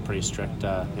follow a pretty strict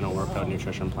workout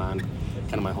nutrition plan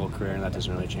kind of my whole career, and that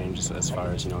doesn't really change as far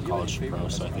as college to pro.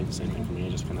 So I think the same thing for me. I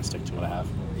just kind of stick to what I have.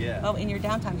 Yeah. Oh, in your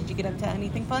downtime, did you get up to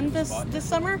anything fun this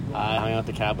summer? I hung out at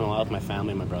the cabin a lot with my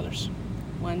family and my brothers.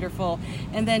 Wonderful.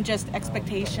 And then just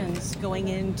expectations going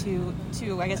into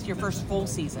I guess your first full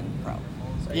season pro.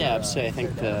 Yeah, absolutely. I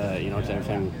think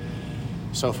everything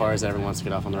so far is that everyone wants to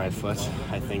get off on the right foot.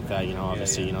 I think that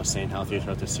obviously staying healthy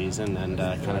throughout the season and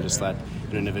kind of just let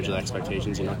individual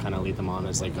expectations kind of lead them on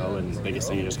as they go. And the biggest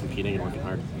thing is just competing and working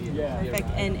hard. Perfect.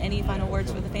 And any final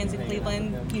words for the fans in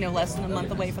Cleveland? Less than a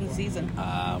month away from the season.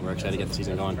 We're excited to get the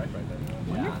season going.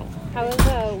 Wonderful. How has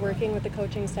working with the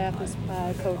coaching staff, as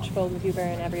Coach Vogelhuber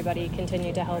and everybody,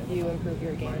 continue to help you improve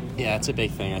your game? Yeah, it's a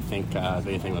big thing. I think the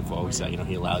big thing with Vogue is that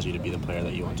he allows you to be the player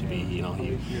that you want to be. He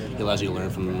allows you to learn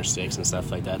from your mistakes and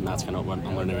stuff like that. And that's kind of what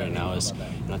I'm learning right now. Is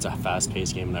it's a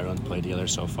fast-paced game and everyone's played together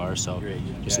so far. So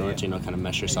just in order to kind of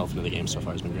mesh yourself into the game so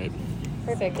far has been great.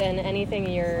 Perfect. And anything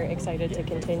you're excited to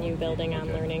continue building on,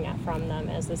 learning from them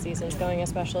as the season's going,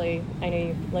 especially, I know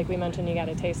you, like we mentioned, you got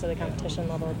a taste of the competition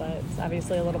level, but it's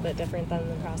obviously a little bit different than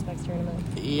the Prospects tournament.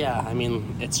 Yeah,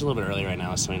 it's a little bit early right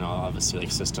now, so obviously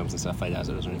like systems and stuff like that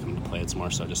doesn't really come into play. It's more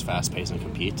so just fast-paced and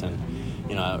compete, and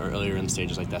earlier in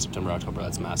stages like that, September, October,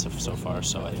 that's massive so far.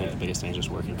 So I think the biggest thing is just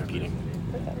working, competing.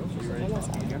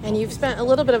 And you've spent a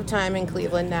little bit of time in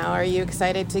Cleveland now. Are you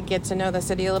excited to get to know the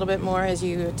city a little bit more as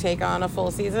you take on a full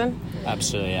season?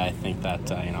 Absolutely. I think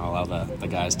that I'll allow the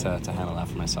guys to handle that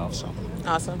for myself. So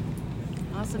awesome.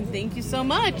 Thank you so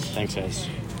much. Thanks, guys.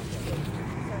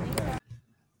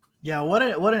 Yeah, what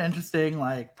an interesting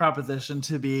proposition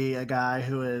to be a guy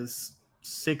who is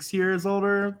 6 years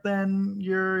older than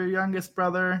your youngest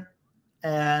brother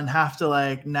and have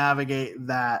to navigate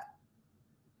that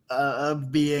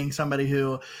of being somebody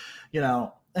who, and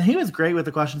he was great with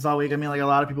the questions all week. I mean, a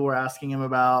lot of people were asking him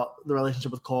about the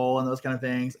relationship with Cole and those kind of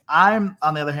things. I'm,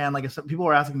 on the other hand, if people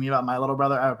were asking me about my little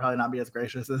brother, I would probably not be as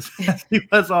gracious as he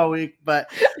was all week.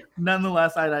 But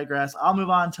nonetheless, I digress. I'll move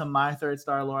on to my third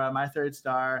star, Laura. My third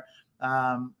star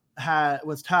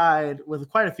was tied with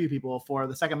quite a few people for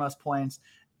the second most points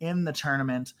in the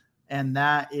tournament, and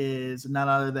that is none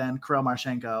other than Kirill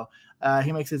Marchenko.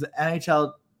 He makes his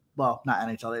not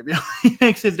NHL debut. He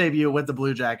makes his debut with the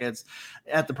Blue Jackets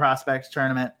at the Prospects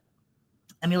tournament,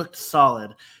 and he looked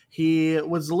solid. He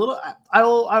was a little. I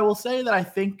will say that I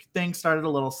think things started a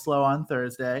little slow on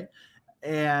Thursday,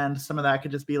 and some of that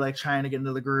could just be trying to get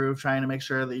into the groove, trying to make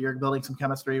sure that you're building some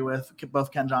chemistry with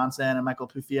both Ken Johnson and Michael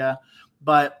Puthia.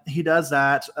 But he does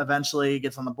that, eventually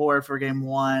gets on the board for game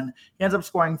one. He ends up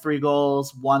scoring 3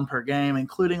 goals, 1 per game,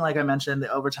 including, like I mentioned,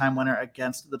 the overtime winner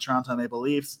against the Toronto Maple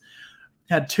Leafs.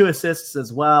 Had 2 assists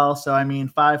as well. So,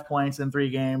 5 points in 3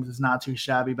 games is not too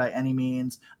shabby by any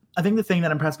means. I think the thing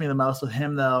that impressed me the most with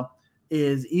him, though,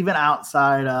 is even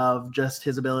outside of just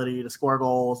his ability to score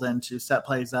goals and to set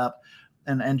plays up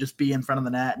and just be in front of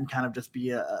the net and kind of just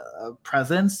be a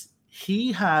presence,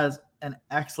 he has an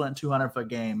excellent 200-foot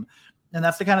game. And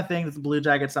that's the kind of thing that the Blue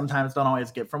Jackets sometimes don't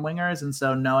always get from wingers. And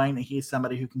so knowing that he's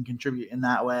somebody who can contribute in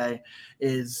that way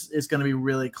is going to be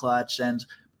really clutch. And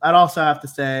I'd also have to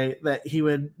say that he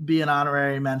would be an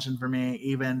honorary mention for me,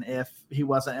 even if he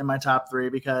wasn't in my top 3,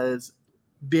 because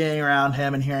being around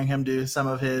him and hearing him do some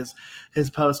of his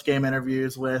post-game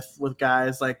interviews with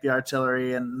guys like the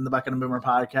Artillery and the Bucket and Boomer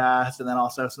podcast, and then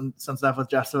also some stuff with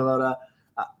Jeff Svoboda,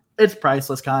 it's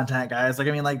priceless content, guys.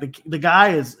 The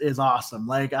guy is awesome.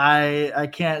 I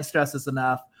can't stress this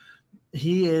enough.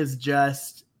 He is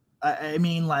just, I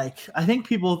think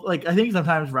people I think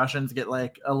sometimes Russians get a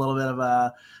little bit of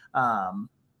a,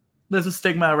 there's a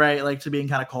stigma, right? To being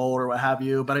kind of cold or what have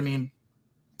you. But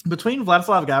between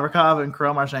Vladislav Gavrikov and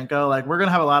Kirill Marchenko, we're going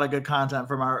to have a lot of good content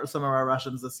from some of our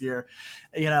Russians this year.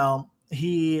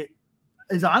 He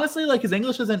is honestly his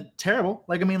English isn't terrible.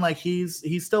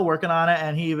 He's still working on it.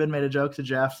 And he even made a joke to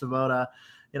Jeff Svoboda.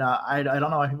 I don't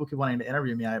know why people keep wanting to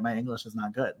interview me. My English is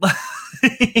not good.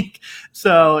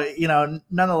 So,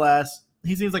 nonetheless,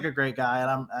 he seems like a great guy,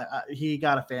 and he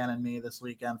got a fan in me this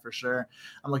weekend for sure.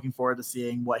 I'm looking forward to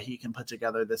seeing what he can put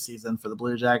together this season for the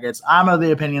Blue Jackets. I'm of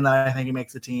the opinion that I think he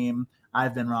makes the team.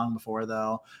 I've been wrong before,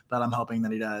 though, but I'm hoping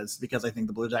that he does because I think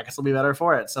the Blue Jackets will be better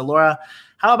for it. So, Laura,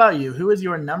 how about you? Who is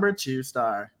your number 2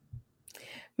 star?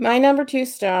 My number 2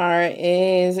 star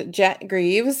is Jet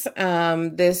Greaves.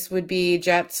 This would be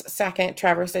Jet's second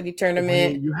Traverse City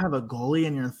tournament. Wait, you have a goalie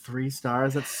in your 3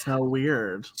 stars? That's so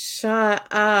weird. Shut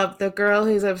up. The girl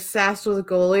who's obsessed with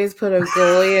goalies put a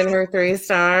goalie in her 3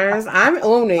 stars. I'm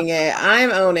owning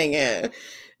it.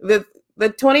 The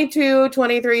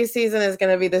 22-23 season is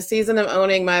going to be the season of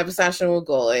owning my obsession with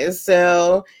goalies.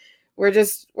 So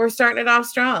we're starting it off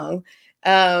strong.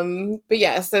 But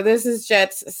yeah, so this is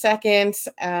Jet's second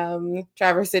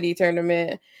Traverse City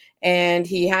tournament, and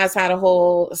he has had a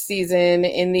whole season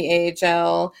in the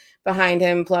AHL behind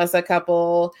him, plus a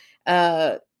couple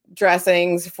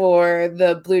dressings for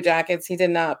the Blue Jackets. He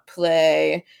did not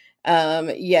play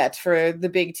yet for the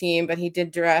big team, but he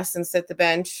did dress and sit the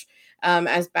bench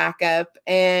as backup.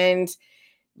 And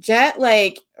Jet,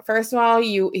 first of all,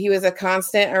 he was a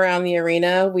constant around the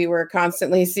arena. We were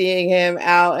constantly seeing him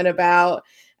out and about,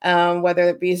 whether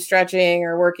it be stretching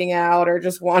or working out or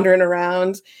just wandering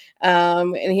around.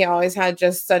 And he always had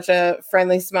just such a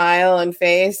friendly smile and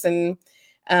face. And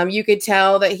You could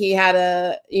tell that he had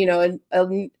a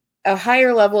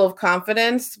higher level of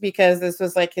confidence because this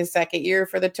was like his second year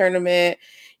for the tournament.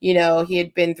 He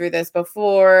had been through this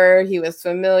before. He was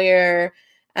familiar.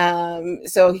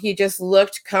 So he just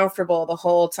looked comfortable the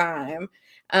whole time.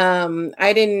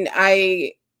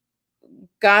 I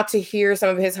got to hear some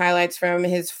of his highlights from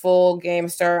his full game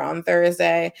start on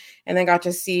Thursday, and then got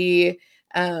to see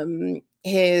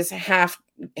his half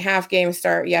game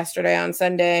start yesterday on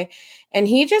Sunday. And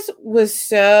he just was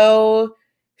so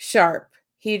sharp.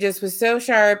 He just was so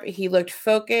sharp. He looked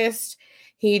focused.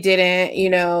 He didn't,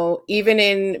 even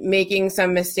in making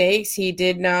some mistakes, he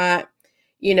did not,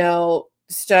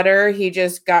 stutter. He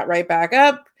just got right back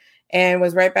up and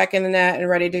was right back in the net and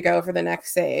ready to go for the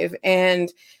next save.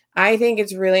 And I think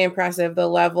it's really impressive, the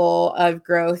level of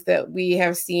growth that we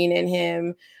have seen in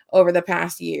him over the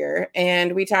past year.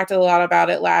 And we talked a lot about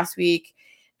it last week.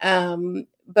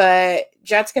 But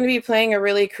Jet's going to be playing a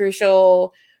really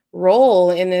crucial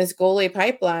role in this goalie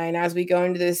pipeline as we go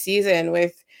into this season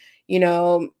with,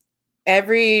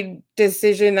 every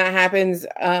decision that happens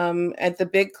at the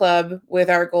big club with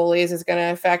our goalies is going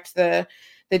to affect the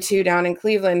two down in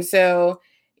Cleveland. So,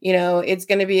 it's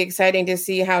going to be exciting to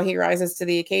see how he rises to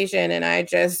the occasion. And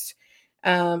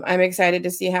I'm excited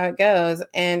to see how it goes.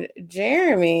 And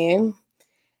Jeremy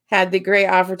had the great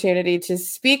opportunity to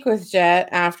speak with Jet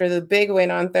after the big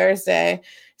win on Thursday.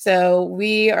 So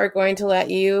we are going to let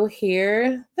you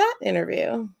hear that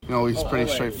interview. He's pretty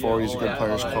straightforward. He's a good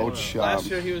player's coach.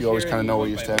 You always kind of know where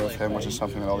you stand with him, which is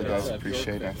something that all the guys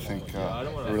appreciate. I think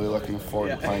we're really looking forward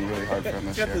to playing really hard for him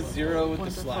this year.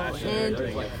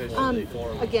 And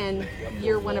again,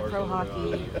 year one of pro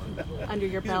hockey under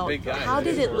your belt. How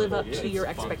did it live up to your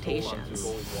expectations?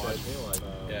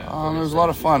 It was a lot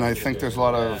of fun. I think there's a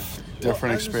lot of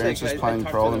different experiences playing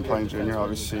pro than playing junior.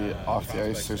 Obviously, off the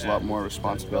ice, there's a lot more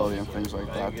responsibility and things like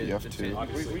that you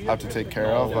have to take care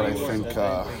of. But I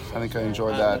think I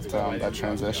enjoyed that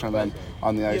transition. And then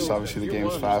on the ice, obviously, the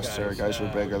game's faster. Guys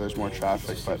are bigger. There's more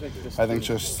traffic. But I think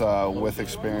just with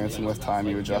experience and with time,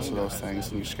 you adjust to those things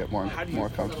and you just get more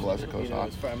comfortable as it goes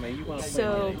on.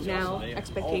 So now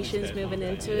expectations moving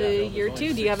into year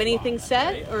two. Do you have anything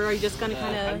set, or are you just going to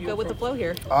kind of go with the flow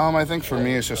here? I think for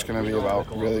me, it's just going to be about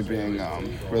really being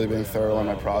thorough in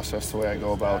my process, the way I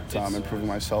go about improving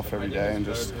myself every day, and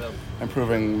just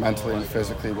improving mentally and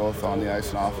physically, both on the ice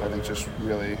and off. I think just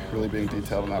really being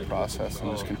detailed in that process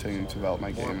and just continuing to develop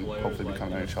my game and hopefully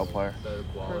become an NHL player.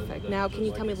 Perfect. Now, can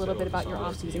you tell me a little bit about your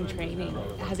off-season training?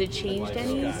 Has it changed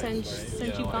any since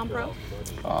you've gone pro?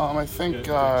 I think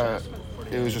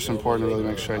it was just important to really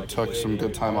make sure I took some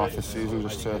good time off this season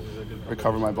just to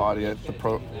recover my body. The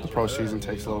pro season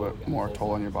takes a little bit more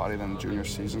toll on your body than the junior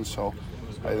season, so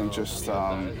I think just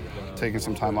taking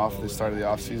some time off at the start of the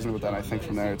off season, but then I think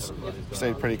from there it's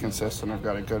stayed pretty consistent. I've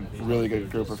got a really good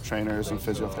group of trainers and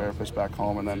physiotherapists back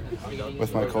home, and then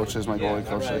with my coaches, my goalie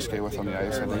coach that I skate with on the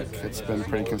ice, I think it's been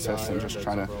pretty consistent, just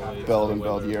trying to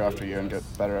build year after year and get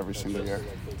better every single year.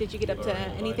 Did you get up to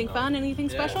anything fun, anything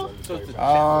special?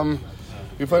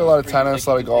 We played a lot of tennis, a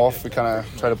lot of golf. We kind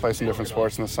of try to play some different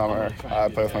sports in the summer. I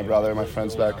play with my brother and my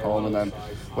friends back home, and then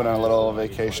went on a little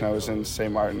vacation. I was in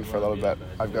St. Martin for a little bit.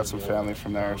 I've got some family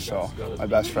from there, so my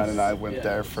best friend and I went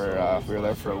there we were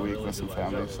there for a week with some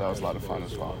family, so that was a lot of fun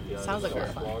as well. Sounds like a lot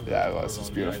of fun. Yeah, it was. It's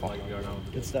beautiful.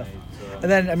 Good stuff. And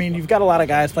then, you've got a lot of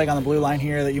guys playing on the blue line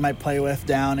here that you might play with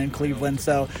down in Cleveland.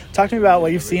 So talk to me about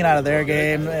what you've seen out of their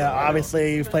game.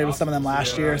 Obviously, you've played with some of them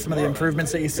last year. Some of the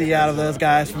improvements that you see out of those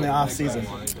guys from the off season.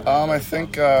 I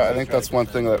think that's one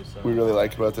thing that we really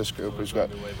like about this group. We've got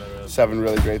 7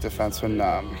 really great defensemen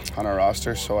on our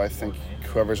roster, so I think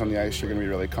whoever's on the ice, you're going to be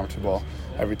really comfortable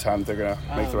every time. They're going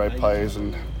to make the right plays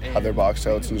and have their box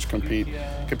outs and just compete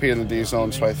in the D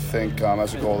zone. So I think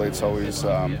as a goalie, it's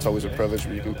always a privilege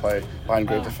when you can play behind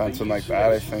great defensemen like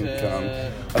that. I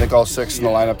think all 6 in the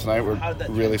lineup tonight were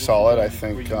really solid. I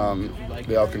think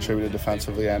they all contributed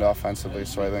defensively and offensively.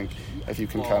 So I think if you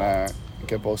can kind of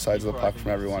get both sides of the puck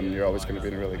from everyone, you're always going to be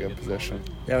in a really good position.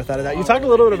 Yeah, without a doubt. You talked a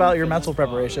little bit about your mental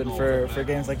preparation for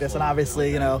games like this, and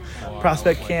obviously,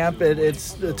 prospect camp,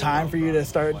 it's a time for you to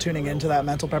start tuning into that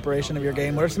mental preparation of your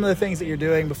game. What are some of the things that you're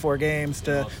doing before games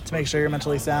to make sure you're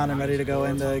mentally sound and ready to go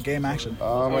into game action?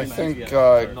 I think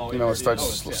it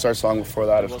starts long before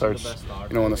that. It starts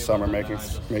in the summer,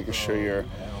 making sure you're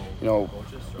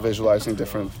visualizing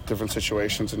different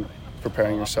situations and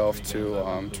preparing yourself to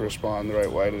respond the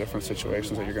right way to different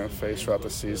situations that you're going to face throughout the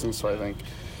season. So I think,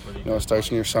 it starts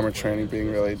in your summer training,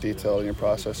 being really detailed in your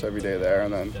process every day there,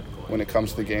 and then when it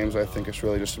comes to the games, I think it's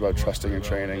really just about trusting your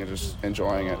training and just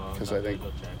enjoying it, because I think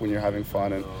when you're having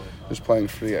fun and just playing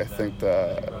free, I think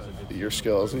your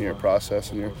skills and your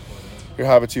process and your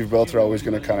habits you've built are always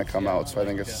going to kind of come out. So I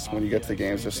think it's when you get to the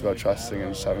games, just about trusting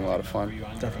and just having a lot of fun.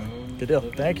 Definitely. Good deal.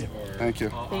 Thank you. Thank you.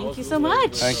 Thank you so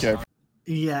much. Thank you.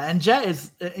 Yeah, and Jet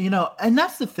is, and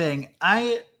that's the thing.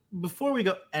 Before we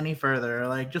go any further,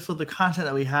 like just with the content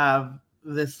that we have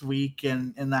this week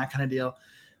and that kind of deal,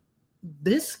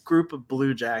 this group of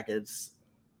Blue Jackets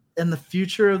and the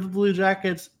future of the Blue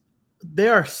Jackets, they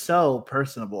are so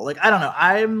personable. Like, I don't know.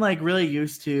 I'm like really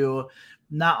used to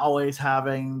not always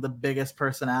having the biggest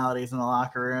personalities in the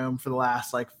locker room for the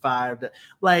last like 5 to,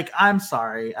 like, I'm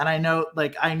sorry. And I know,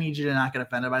 like, I need you to not get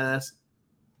offended by this.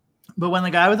 But when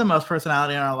the guy with the most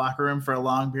personality in our locker room for a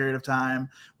long period of time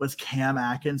was Cam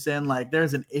Atkinson, like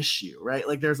there's an issue, right?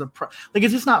 Like there's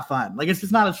it's just not fun. Like it's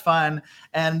just not as fun.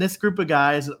 And this group of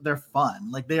guys, they're fun.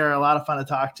 Like they are a lot of fun to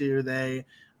talk to. They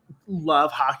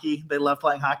love hockey. They love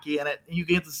playing hockey. And you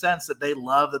get the sense that they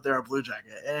love that they're a Blue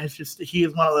Jacket. And it's just, he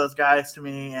is one of those guys to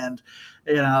me. And,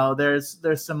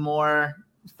 there's some more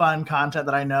fun content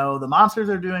that I know the Monsters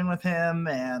are doing with him,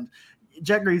 and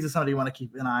Jet Greaves is somebody you want to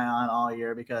keep an eye on all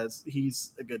year because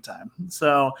he's a good time.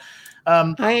 So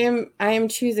I am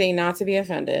choosing not to be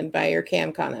offended by your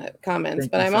Cam comments,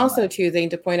 but I'm also choosing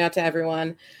to point out to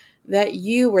everyone that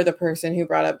you were the person who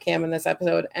brought up Cam in this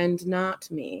episode and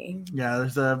not me. Yeah,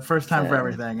 there's a first time for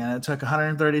everything, and it took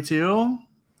 132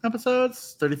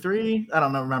 episodes, 33. I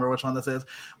don't remember which one this is.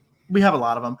 We have a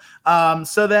lot of them.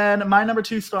 So then my number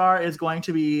 2 star is going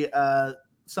to be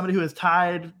somebody who is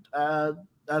tied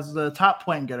as the top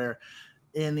point getter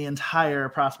in the entire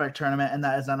prospect tournament, and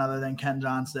that is none other than Kent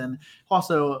Johnson, who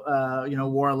also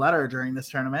wore a letter during this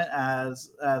tournament as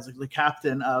the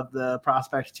captain of the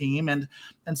prospect team, and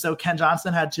so Kent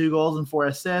Johnson had 2 goals and 4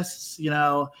 assists.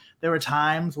 There were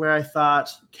times where I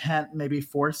thought Kent maybe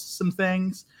forced some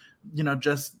things,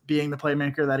 just being the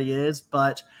playmaker that he is,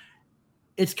 but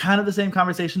it's kind of the same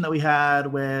conversation that we had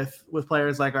with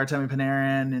players like Artemi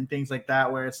Panarin and things like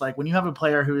that, where it's like when you have a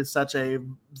player who is such a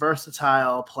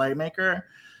versatile playmaker,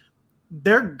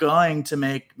 they're going to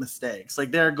make mistakes.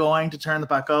 Like they're going to turn the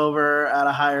puck over at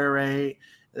a higher rate.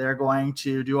 They're going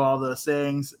to do all those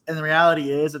things. And the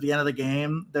reality is at the end of the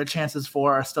game, their chances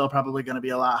for are still probably going to be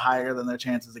a lot higher than their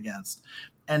chances against.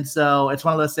 And so it's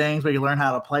one of those things where you learn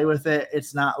how to play with it.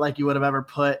 It's not like you would have ever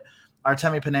put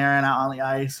Artemi Panarin out on the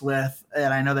ice with,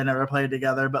 and I know they never played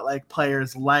together, but like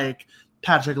players like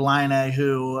Patrick Laine,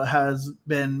 who has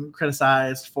been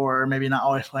criticized for maybe not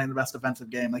always playing the best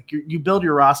defensive game. Like you build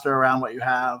your roster around what you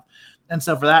have. And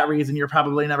so for that reason, you're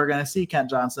probably never going to see Kent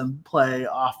Johnson play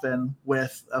often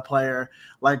with a player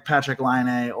like Patrick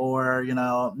Laine or,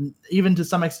 even to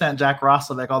some extent, Jack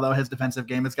Roslovic, although his defensive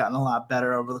game has gotten a lot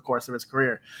better over the course of his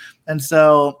career. And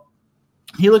so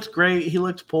he looked great. He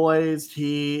looked poised.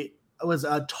 He was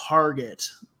a target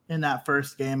in that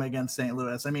first game against St.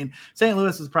 Louis. I mean, St.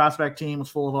 Louis's prospect team was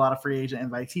full of a lot of free agent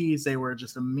invitees. They were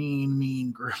just a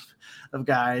mean group of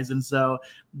guys. And so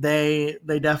they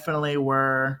definitely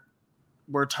were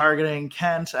targeting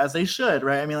Kent, as they should,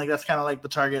 right? I mean, like that's kind of like the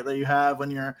target that you have when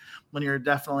you're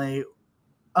definitely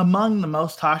among the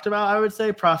most talked about, I would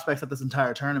say, prospects at this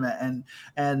entire tournament.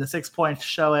 And the 6 points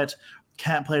show it.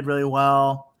 Kent played really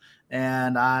well.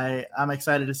 And I'm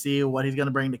excited to see what he's going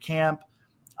to bring to camp.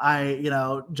 I,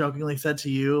 jokingly said to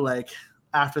you, like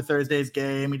after Thursday's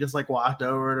game, he just like walked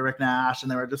over to Rick Nash and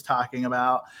they were just talking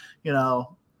about,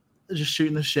 just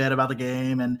shooting the shit about the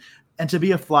game. And to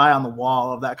be a fly on the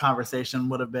wall of that conversation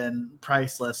would have been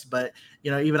priceless. But,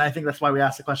 even I think that's why we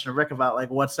asked the question of Rick about like,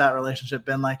 what's that relationship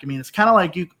been like? I mean, it's kind of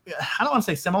like I don't want to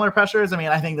say similar pressures. I mean,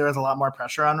 I think there was a lot more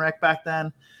pressure on Rick back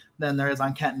then than there is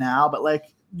on Kent now, but like,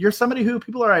 you're somebody who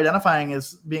people are identifying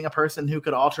as being a person who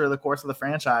could alter the course of the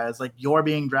franchise. Like your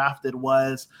being drafted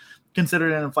was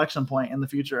considered an inflection point in the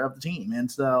future of the team.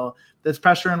 And so there's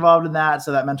pressure involved in that.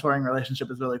 So that mentoring relationship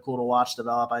is really cool to watch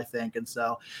develop, I think. And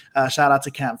so shout out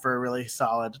to Kent for a really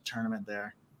solid tournament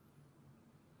there.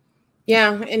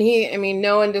 Yeah. And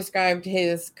no one described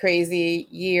his crazy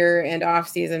year and off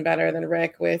season better than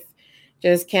Rick, with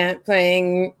just Kent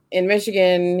playing in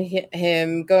Michigan,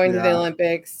 him going to the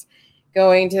Olympics,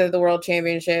 going to the World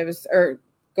Championships, or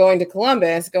going to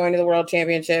Columbus, going to the World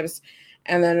Championships,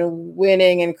 and then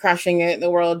winning and crushing it in the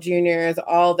World Juniors,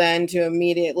 all then to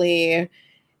immediately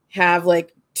have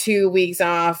like 2 weeks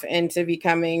off and to be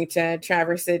coming to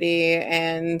Traverse City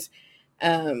and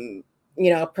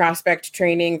prospect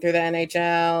training through the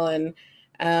NHL.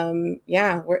 And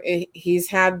he's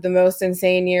had the most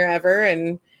insane year ever.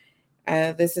 And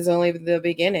this is only the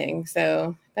beginning.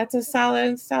 So that's a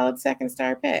solid second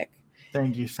star pick.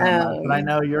 Thank you so much. But I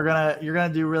know you're gonna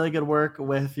do really good work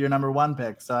with your number 1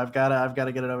 pick. So I've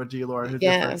gotta get it over to you, Laura. Who's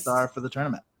your first star for the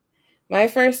tournament? My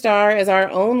first star is our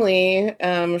only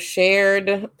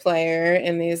shared player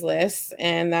in these lists,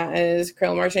 and that is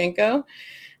Kirill Marchenko.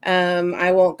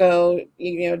 I won't go,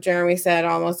 Jeremy said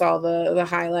almost all the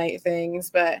highlight things,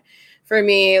 but for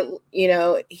me,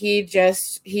 he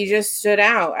just stood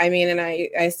out. I mean, and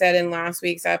I said in last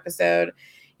week's episode,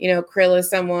 Kirill is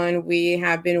someone we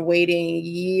have been waiting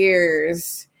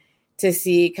years to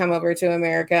see come over to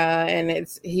America. And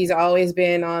he's always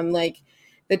been on like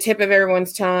the tip of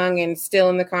everyone's tongue and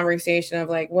still in the conversation of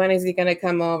like, when is he going to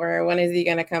come over? When is he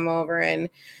going to come over? And,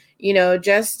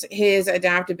 just his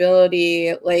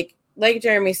adaptability, like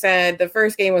Jeremy said, the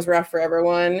first game was rough for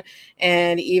everyone.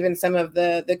 And even some of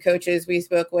the coaches we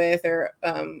spoke with or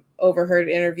overheard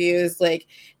interviews, like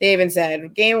they even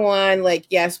said game 1, like,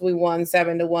 yes, we won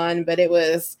 7-1, but it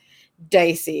was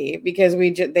dicey because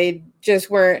they just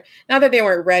weren't, not that they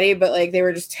weren't ready, but like they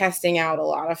were just testing out a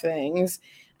lot of things.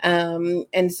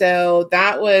 And so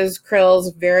that was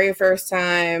Kirill's very first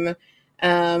time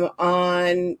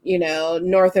on,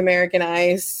 North American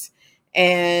ice,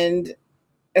 and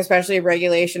especially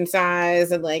regulation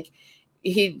size, and like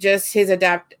his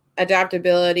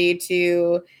adaptability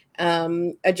to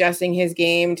adjusting his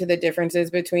game to the differences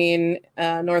between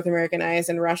North American ice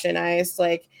and Russian ice,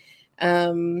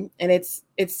 and it's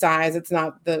size. It's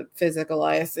not the physical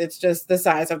ice. It's just the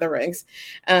size of the rinks.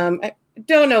 I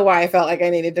don't know why I felt like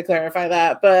I needed to clarify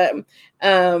that, but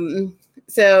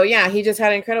so yeah, he just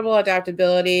had incredible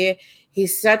adaptability.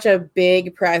 He's such a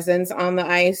big presence on the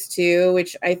ice too,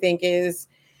 which I think is,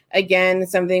 again,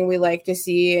 something we like to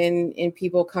see in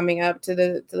people coming up to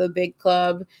the big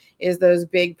club, is those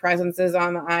big presences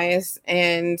on the ice.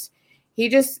 And he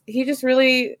just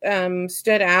really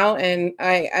stood out. And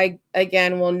I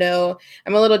again will know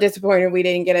I'm a little disappointed we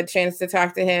didn't get a chance to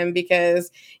talk to him,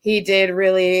 because he did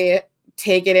really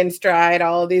take it in stride,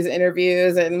 all of these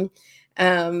interviews. And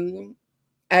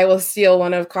I will steal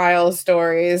one of Kyle's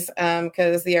stories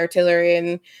because the Artillery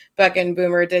and Buck and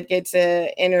Boomer did get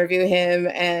to interview him.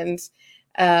 And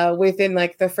within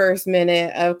like the first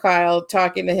minute of Kyle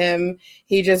talking to him,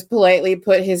 he just politely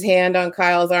put his hand on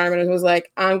Kyle's arm and was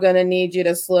like, "I'm going to need you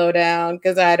to slow down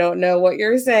because I don't know what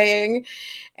you're saying."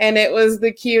 And it was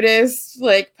the cutest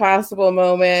like possible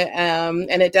moment.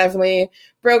 And it definitely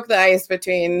broke the ice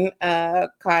between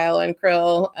Kyle and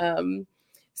Kirill.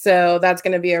 So that's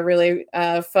going to be a really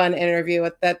fun interview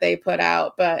that they put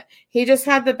out. But he just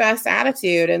had the best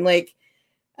attitude. And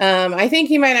I think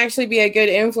he might actually be a good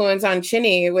influence on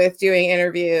Chinny with doing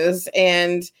interviews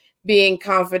and being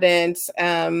confident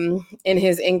in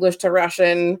his English to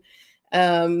Russian,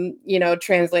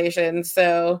 translation.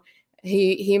 So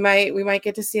we might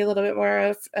get to see a little bit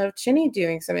more of Chinny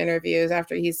doing some interviews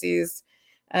after he sees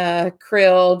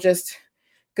Kirill just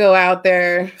go out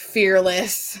there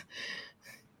fearless.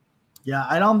 Yeah,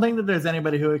 I don't think that there's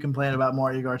anybody who would complain about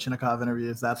more Igor Chinnikov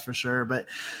interviews, that's for sure. But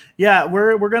yeah,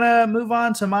 we're gonna move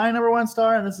on to my number 1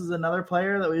 star, and this is another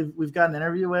player that we've got an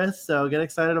interview with. So get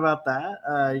excited about that.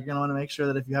 You're gonna want to make sure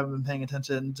that if you haven't been paying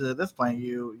attention to this point,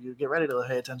 you get ready to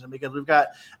pay attention, because we've got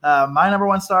my number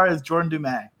 1 star is Jordan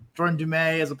Dumais. Jordan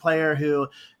Dumais is a player who,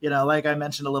 like I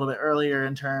mentioned a little bit earlier,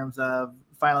 in terms of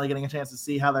finally getting a chance to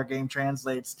see how their game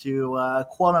translates to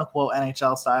quote unquote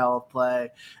NHL style of play.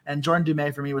 And Jordan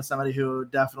Dumais for me was somebody who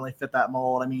definitely fit that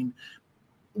mold. I mean,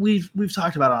 we've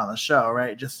talked about it on the show,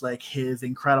 right? Just like his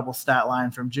incredible stat line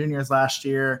from juniors last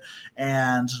year,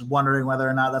 and wondering whether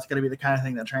or not that's going to be the kind of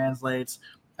thing that translates.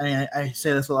 I mean, I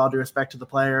say this with all due respect to the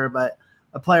player, but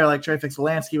a player like Trey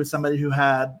Fix-Wolansky was somebody who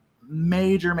had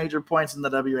major points in the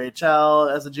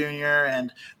WHL as a junior,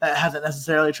 and that hasn't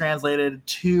necessarily translated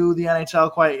to the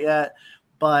NHL quite yet.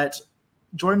 But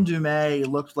Jordan Dumais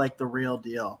looked like the real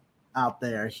deal out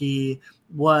there. He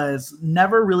was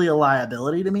never really a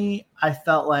liability to me. I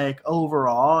felt like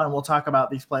overall, and we'll talk about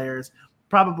these players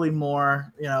probably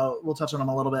more, we'll touch on them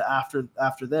a little bit after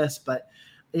this, but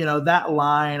that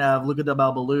line of Luca de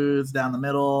Belbaluz down the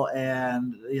middle,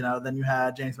 and then you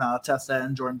had James Malatesta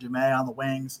and Jordan Dumais on the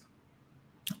wings.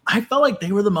 I felt like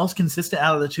they were the most consistent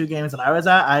out of the 2 games that I was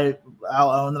at.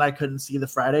 I'll own that I couldn't see the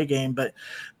Friday game, but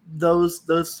those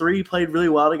 3 played really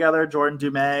well together. Jordan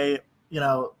Dumais,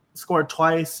 scored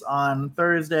twice on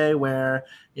Thursday, where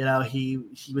he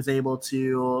was able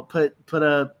to put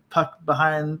a puck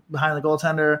behind the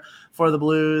goaltender for the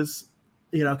Blues.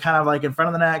 kind of like in front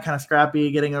of the net, kind of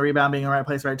scrappy, getting a rebound, being in the right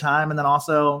place, right time, and then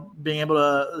also being able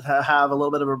to have a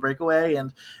little bit of a breakaway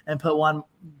and put one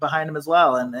behind him as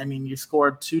well. And I mean, you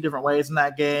scored 2 different ways in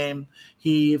that game.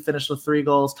 He finished with 3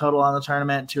 goals total on the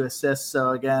tournament, 2 assists.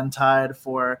 So again, tied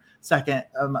for second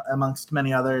amongst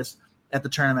many others at the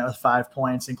tournament with 5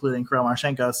 points, including Kirill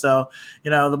Marchenko. So,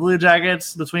 the Blue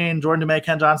Jackets between Jordan Dumais,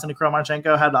 Ken Johnson, and Kirill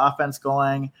Marchenko had the offense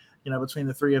going, between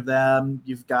the 3 of them.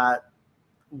 You've got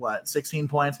 16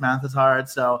 points, math is hard.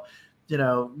 So,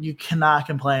 you cannot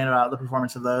complain about the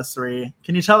performance of those 3.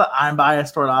 Can you tell that I'm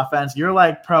biased toward offense? You're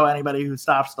like pro anybody who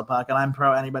stops the puck, and I'm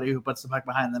pro anybody who puts the puck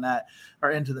behind the net,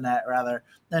 or into the net rather.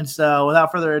 And so without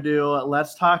further ado,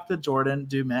 let's talk to Jordan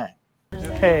Dumais.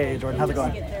 Hey, Jordan, how's it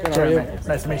going? Good, how are you?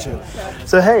 Nice to meet you.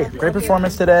 So, hey, great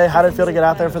performance today. How did it feel to get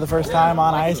out there for the first time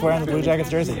on ice wearing the Blue Jackets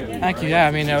jersey? Thank you. Yeah,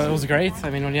 I mean, it was great. I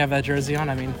mean, when you have that jersey on,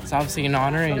 I mean, it's obviously an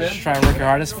honor, and you just try to work your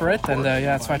hardest for it. And,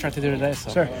 that's what I tried to do today.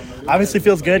 So. Sure. Obviously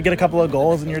feels good. Get a couple of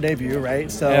goals in your debut,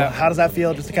 right? So, How does that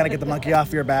feel just to kind of get the monkey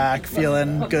off your back,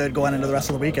 feeling good going into the rest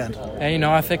of the weekend?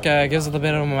 Yeah, I think it gives it a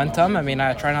bit of momentum. I mean,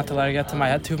 I try not to let it get to my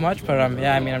head too much. But, I'm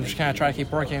just going to try to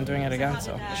keep working and doing it again.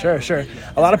 So. Sure.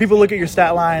 A lot of people look at your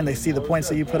stat line. They see the points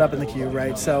that you put up in the queue,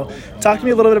 right? So talk to me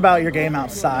a little bit about your game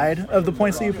outside of the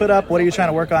points that you put up. What are you trying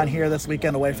to work on here this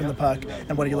weekend away from the puck,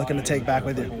 and what are you looking to take back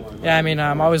with you? Yeah, I mean,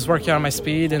 I'm always working on my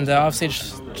speed, and obviously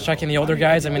just checking the older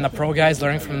guys. I mean, the pro guys,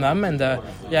 learning from them. And,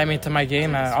 to my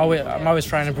game, I'm always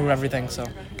trying to improve everything. So.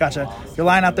 Gotcha. Your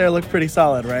line out there looked pretty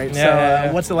solid, right?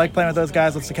 Yeah, what's it like playing with those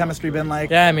guys? What's the chemistry been like?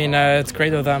 Yeah, I mean, it's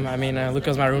great with them. I mean,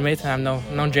 Luca's my roommate, and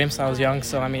I've known James since I was young.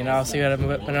 So, I mean, obviously we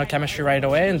had a chemistry right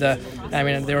away. And,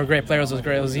 they were great players. It was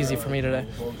great. It was easy for me today.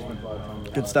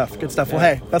 Good stuff. Yeah. Well,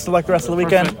 hey, best of luck the rest of the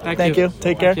weekend. Thank you.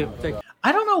 Take care.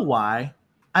 I don't know why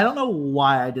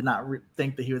I did not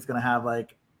think that he was going to have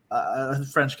like a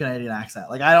French Canadian accent.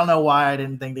 Like, I don't know why I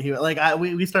didn't think that he would. Like,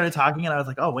 we started talking and I was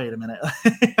like, oh, wait a minute.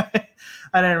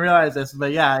 I didn't realize this,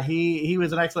 but yeah, he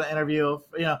was an excellent interview.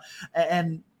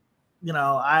 I'm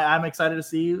excited to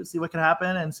see what can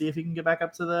happen and see if he can get back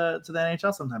up to the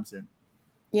NHL sometime soon.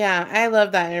 Yeah, I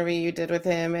love that interview you did with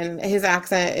him, and his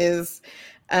accent is,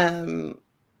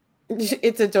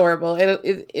 it's adorable.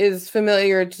 It is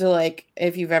familiar to, like,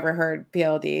 if you've ever heard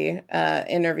PLD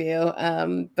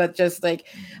interview, but just like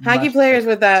hockey players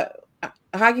with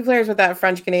that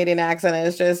French Canadian accent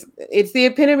is it's the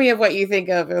epitome of what you think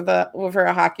of for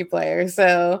a hockey player.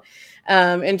 So,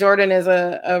 and Jordan is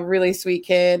a really sweet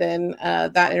kid, and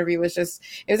that interview was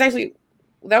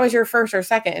that was your first or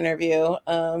second interview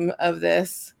of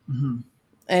this. Mm-hmm.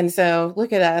 And so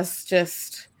look at us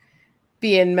just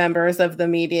being members of the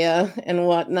media and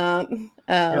whatnot.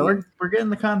 We're getting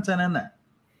the content in there.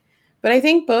 But I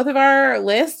think both of our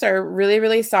lists are really,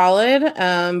 really solid.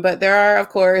 But there are, of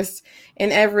course,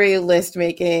 in every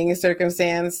list-making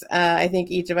circumstance, I think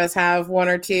each of us have 1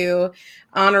 or 2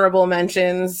 honorable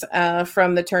mentions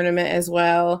from the tournament as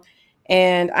well.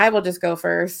 And I will just go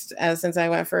first, since I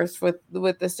went first with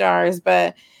the Stars.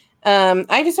 But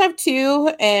I just have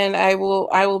 2, and I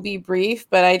will be brief.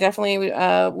 But I definitely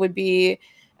would be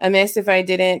amiss if I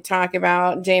didn't talk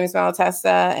about James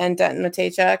Malatesta and Denton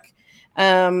Mateychuk.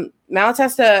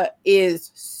 Malatesta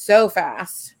is so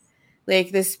fast.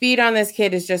 Like, the speed on this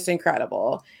kid is just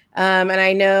incredible. And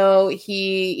I know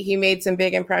he made some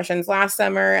big impressions last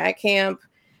summer at camp.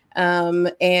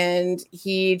 And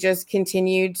he just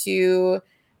continued to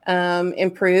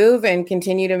improve and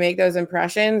continue to make those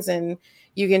impressions. And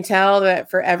you can tell that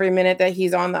for every minute that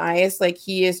he's on the ice, like,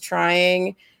 he is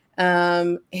trying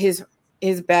his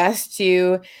best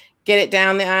to get it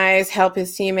down the ice, help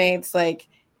his teammates. Like,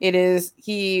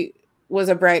 he was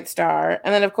a bright star.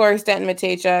 And then, of course, Denton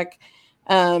Mateychuk,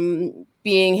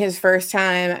 being his first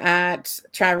time at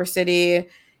Traverse City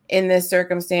in this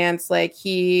circumstance, like,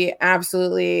 he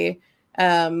absolutely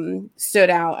stood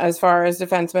out as far as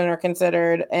defensemen are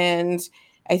considered. And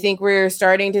I think we're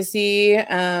starting to see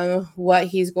what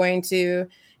he's going to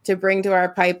bring to our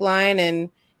pipeline.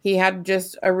 And he had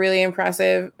just a really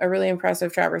impressive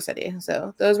Traverse City.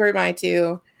 So those were my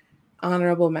 2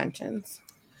 honorable mentions.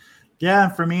 Yeah,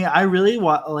 for me, I really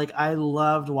I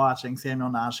loved watching Samuel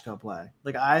Nashko play.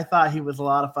 Like, I thought he was a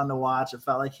lot of fun to watch. It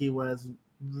felt like he was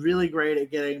really great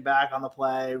at getting back on the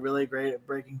play, really great at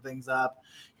breaking things up.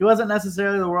 He wasn't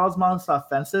necessarily the world's most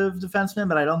offensive defenseman,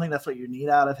 but I don't think that's what you need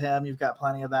out of him. You've got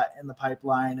plenty of that in the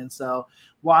pipeline. And so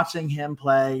watching him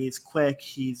play, he's quick,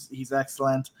 he's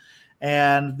excellent.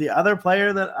 And the other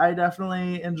player that I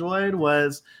definitely enjoyed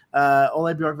was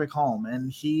Ole Bjorkvik-Holm.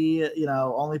 And he,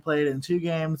 only played in 2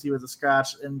 games. He was a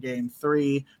scratch in game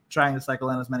 3, trying to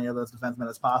cycle in as many of those defensemen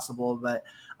as possible. But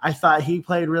I thought he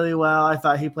played really well. I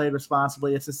thought he played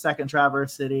responsibly. It's his second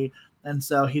Traverse City. And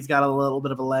so he's got a little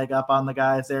bit of a leg up on the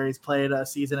guys there. He's played a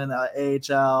season in the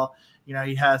AHL.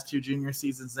 He has 2 junior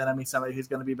seasons in him. He's somebody who's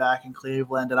going to be back in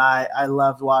Cleveland. And I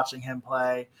loved watching him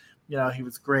play. He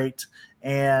was great.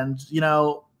 And,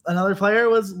 another player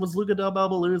was Luca Del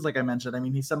Belbaluz, like I mentioned. I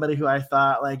mean, he's somebody who I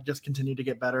thought just continued to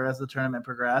get better as the tournament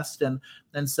progressed. And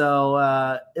so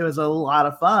it was a lot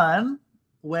of fun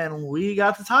when we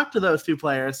got to talk to those 2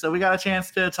 players. So we got a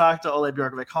chance to talk to Ole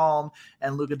Bjorkvik-Holm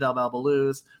and Luca Del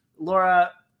Belbaluz.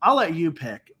 Laura, I'll let you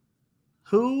pick.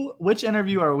 Which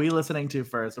interview are we listening to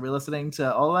first? Are we listening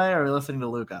to Ole or are we listening to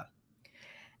Luca?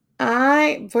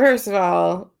 First of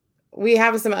all, we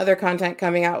have some other content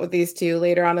coming out with these 2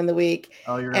 later on in the week.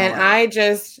 Oh, you're and right. I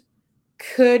just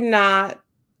could not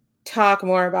talk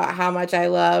more about how much I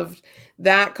loved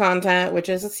that content, which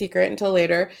is a secret until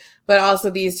later, but also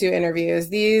these 2 interviews.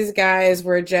 These guys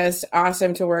were just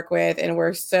awesome to work with and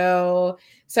were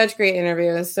such great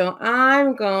interviews. So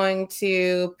I'm going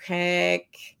to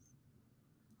pick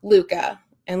Luca.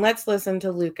 And let's listen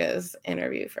to Luca's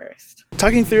interview first.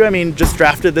 Talking through, just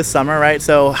drafted this summer, right?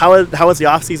 So how was the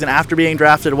offseason after being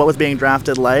drafted? What was being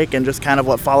drafted like? And just kind of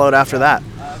what followed after that?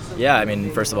 Yeah,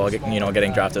 first of all,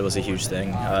 getting drafted was a huge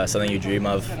thing. Something you dream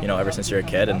of, ever since you're a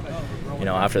kid. And,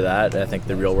 after that, I think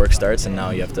the real work starts. And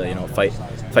now you have to,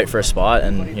 fight for a spot.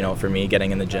 And, for me,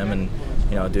 getting in the gym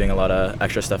and, doing a lot of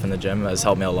extra stuff in the gym has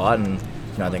helped me a lot. And,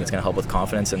 I think it's going to help with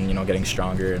confidence and, getting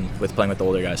stronger and with playing with the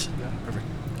older guys.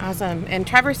 Awesome. And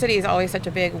Traverse City is always such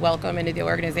a big welcome into the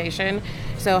organization.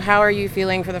 So how are you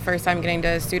feeling for the first time getting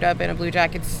to suit up in a Blue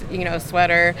Jackets,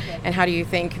 sweater? And how do you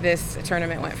think this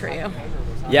tournament went for you?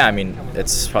 Yeah,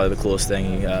 it's probably the coolest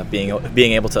thing,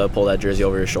 being able to pull that jersey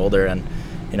over your shoulder. And,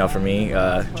 for me,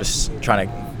 just trying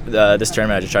to, this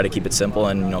tournament, I just try to keep it simple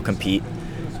and, compete.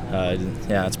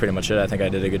 That's pretty much it. I think I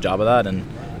did a good job of that. And,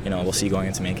 we'll see going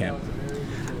into main camp.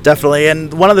 Definitely.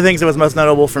 And one of the things that was most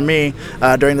notable for me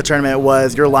during the tournament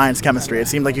was your line's chemistry. It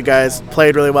seemed like you guys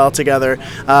played really well together.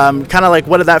 Kind of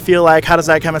what did that feel like? How does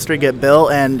that chemistry get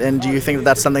built? And do you think that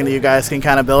that's something that you guys can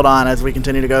kind of build on as we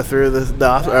continue to go through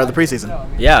the preseason?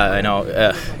 Yeah, I know.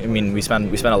 We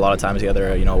spent a lot of time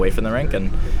together, away from the rink,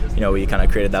 and we kind of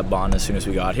created that bond as soon as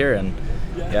we got here. And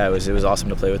yeah, it was awesome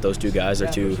to play with those 2 guys.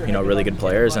 They're 2 really good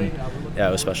players, and yeah,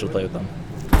 it was special to play with them.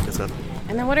 Good stuff.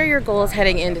 And then what are your goals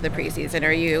heading into the preseason?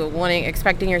 Are you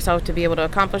expecting yourself to be able to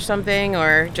accomplish something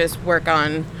or just work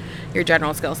on your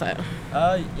general skill set?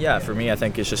 Yeah, for me, I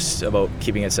think it's just about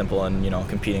keeping it simple and,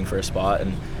 competing for a spot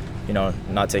and,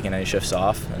 not taking any shifts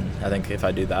off. And I think if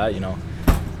I do that,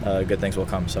 good things will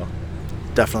come. So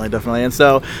Definitely. And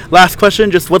so last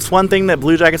question, just what's one thing that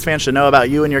Blue Jackets fans should know about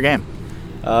you and your game?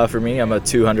 For me, I'm a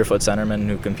 200-foot centerman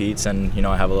who competes and,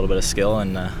 I have a little bit of skill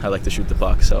and I like to shoot the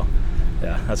puck. So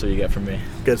yeah, that's what you get from me.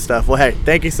 Good stuff. Well, hey,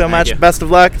 thank you so much. Best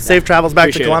of luck. Safe travels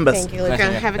back to Columbus. Thank you, Luca.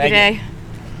 Have a good day.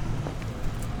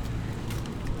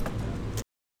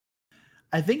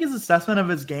 I think his assessment of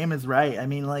his game is right.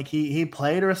 He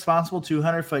played a responsible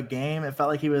 200-foot game. It felt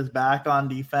like he was back on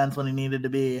defense when he needed to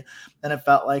be, and it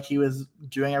felt like he was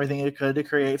doing everything he could to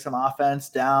create some offense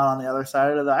down on the other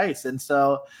side of the ice. And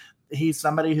so he's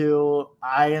somebody who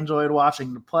I enjoyed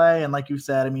watching to play. And like you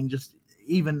said, just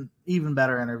even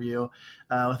better interview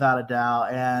without a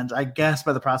doubt. And I guess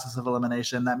by the process of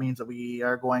elimination, that means that we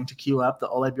are going to queue up the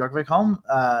Ole Bjorkvik-Holm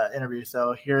interview.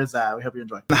 So here's that. We hope you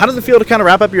enjoy. How does it feel to kind of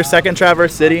wrap up your second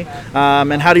Traverse City?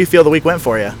 And how do you feel the week went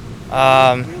for you?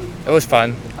 It was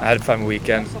fun. I had a fun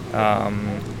weekend. I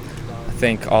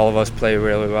think all of us played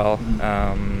really well.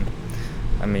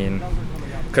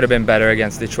 Could have been better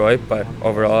against Detroit, but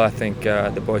overall I think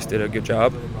the boys did a good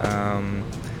job.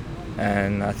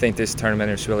 And I think this tournament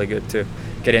is really good to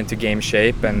get into game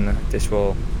shape, and this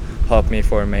will help me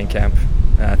for main camp.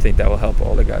 And I think that will help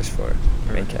all the guys for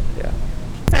main camp, yeah.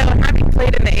 So having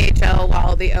played in the AHL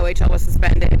while the OHL was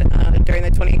suspended during the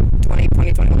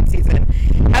 2020-2021 season,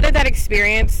 how did that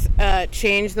experience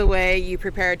change the way you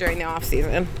prepared during the off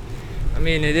season? It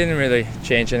didn't really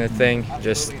change anything,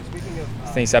 just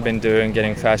things I've been doing,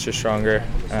 getting faster, stronger.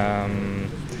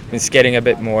 Been skating a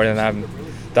bit more than I've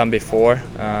done before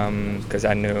because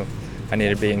I knew I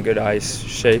needed to be in good ice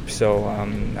shape. So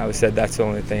I would say that's the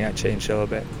only thing I changed a little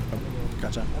bit.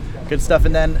 Gotcha. Good stuff.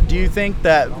 And then do you think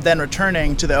that then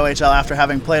returning to the OHL after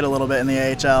having played a little bit in the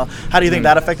AHL, how do you think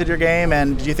that affected your game?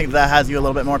 And do you think that has you a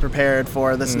little bit more prepared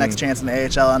for this next chance in the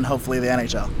AHL and hopefully the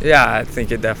NHL? Yeah, I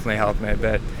think it definitely helped me a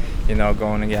bit.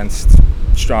 going against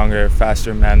stronger,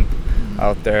 faster men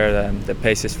out there. The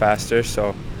pace is faster,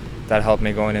 so that helped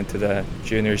me going into the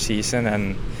junior season.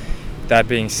 And that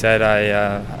being said,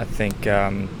 I think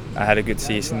I had a good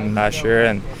season last year,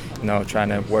 and trying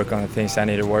to work on the things I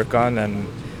need to work on and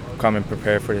come and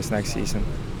prepare for this next season.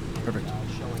 Perfect.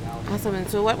 Awesome. And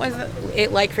so what was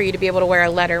it like for you to be able to wear a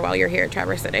letter while you're here at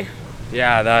Traverse City?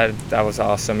 Yeah, that was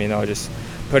awesome. Just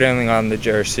putting on the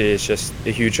jersey is just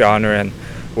a huge honor, and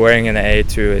wearing an A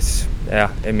too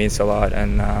it means a lot,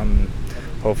 and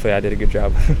hopefully I did a good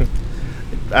job.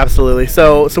 Absolutely.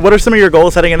 So what are some of your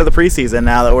goals heading into the preseason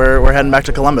now that we're heading back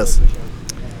to Columbus?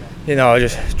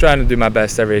 Just trying to do my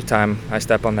best every time I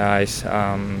step on the ice.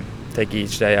 Take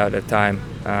each day at a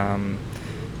time.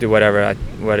 Do whatever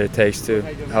it takes to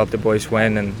help the boys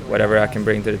win, and whatever I can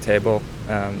bring to the table.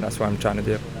 That's what I'm trying to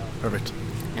do. Perfect.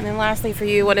 And then lastly for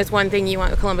you, what is one thing you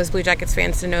want Columbus Blue Jackets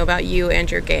fans to know about you and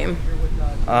your game?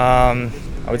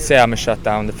 I would say I'm a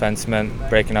shutdown defenseman,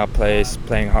 breaking up plays,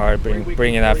 playing hard,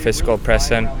 bringing that physical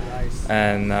presence,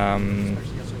 and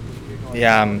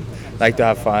I like to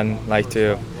have fun, like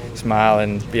to smile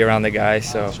and be around the guys.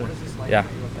 So, yeah,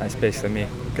 that's basically me.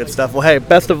 Good stuff. Well, hey,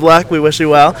 best of luck. We wish you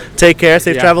well. Take care.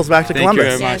 Safe travels back to Columbus.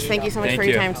 Thank you very much. Yes, thank you so much for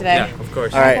your time today. Yeah, of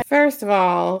course. All right. First of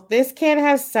all, this kid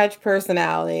has such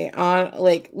personality on,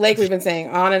 like we've been saying,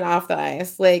 on and off the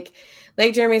ice. Like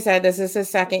Jeremy said, this is his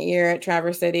second year at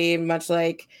Traverse City, much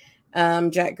like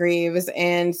Jet Greaves.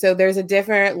 And so there's a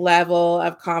different level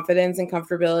of confidence and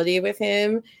comfortability with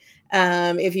him.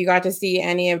 If you got to see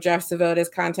any of Jeff Savota's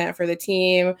content for the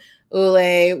team,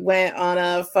 Ule went on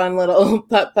a fun little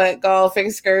putt-putt golf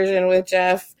excursion with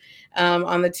Jeff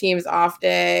on the team's off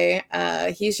day.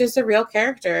 He's just a real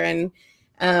character, and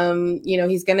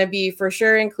he's going to be for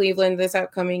sure in Cleveland this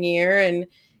upcoming year, and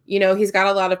he's got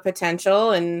a lot of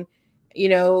potential, and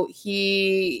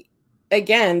he,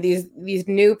 again, these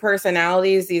new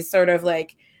personalities, these sort of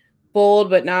like bold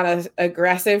but not as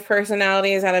aggressive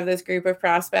personalities out of this group of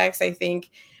prospects, I think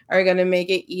are going to make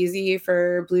it easy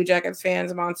for Blue Jackets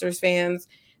fans, Monsters fans,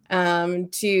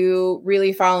 to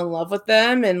really fall in love with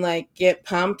them and like get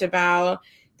pumped about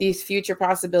these future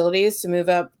possibilities to move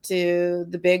up to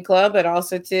the big club, but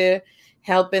also to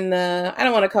help in the, I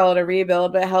don't want to call it a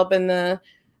rebuild, but help in the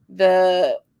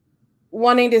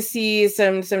wanting to see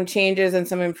some changes and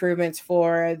some improvements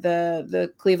for the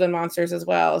Cleveland Monsters as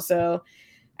well. So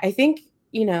I think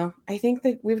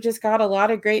that we've just got a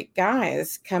lot of great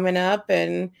guys coming up,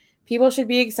 and people should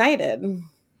be excited.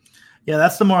 Yeah,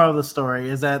 that's the moral of the story,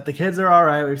 is that the kids are all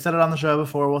right. We've said it on the show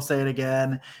before. We'll say it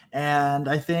again. And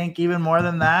I think even more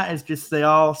than that is just they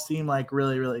all seem like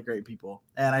really, really great people.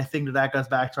 And I think that goes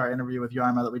back to our interview with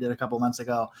Yarma that we did a couple months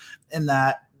ago, in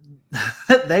that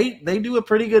they do a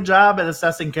pretty good job at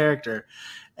assessing character.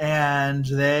 And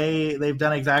they've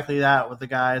done exactly that with the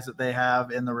guys that they have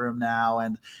in the room now.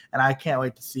 And I can't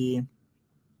wait to see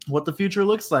what the future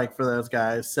looks like for those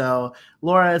guys. So,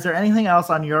 Laura, is there anything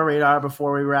else on your radar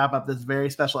before we wrap up this very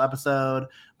special episode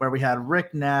where we had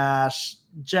Rick Nash,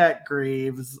 Jet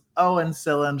Greaves, Owen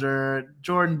Sillinger,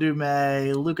 Jordan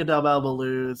Dumais, Luca Del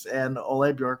Belbaluz, and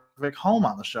Ole Bjorkvik home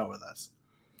on the show with us?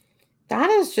 That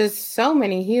is just so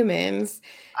many humans.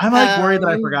 I'm worried that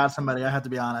I forgot somebody. I have to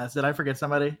be honest. Did I forget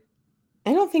somebody?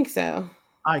 I don't think so.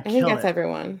 I think that's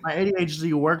everyone. My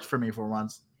ADHD worked for me for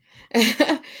once.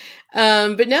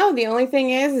 But no, the only thing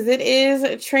is it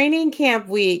is training camp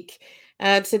week.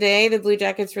 Today, the Blue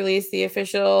Jackets released the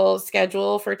official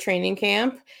schedule for training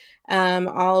camp.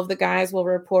 All of the guys will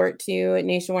report to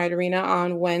Nationwide Arena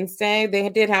on Wednesday. They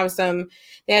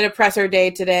had a presser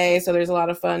day today, so there's a lot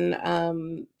of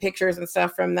fun pictures and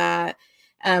stuff from that.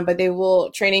 But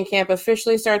training camp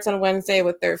officially starts on Wednesday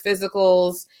with their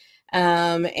physicals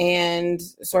and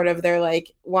sort of their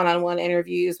like one-on-one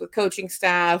interviews with coaching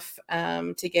staff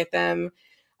to get them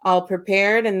all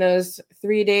prepared. And those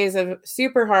 3 days of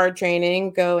super hard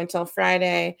training go until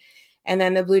Friday. And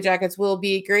then the Blue Jackets will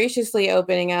be graciously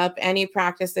opening up any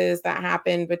practices that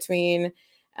happen between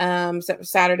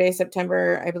Saturday,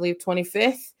 September, I believe,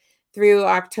 25th through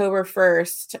October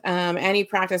 1st. Any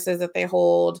practices that they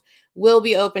hold will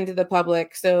be open to the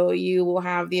public. So you will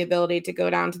have the ability to go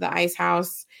down to the ice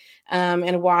house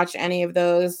and watch any of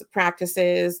those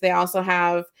practices. They also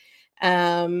have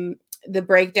the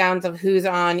breakdowns of who's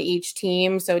on each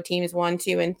team. So teams 1,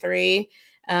 2, and 3.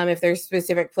 If there's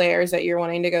specific players that you're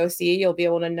wanting to go see, you'll be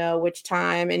able to know which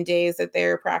time and days that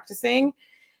they're practicing.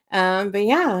 But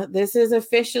yeah, this is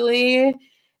officially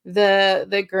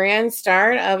the grand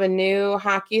start of a new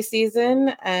hockey season,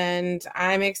 and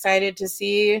I'm excited to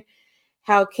see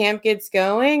how camp gets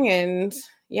going. And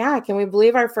yeah, can we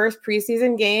believe our first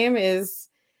preseason game is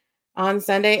on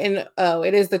Sunday. And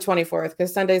it is the 24th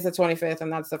because Sunday's the 25th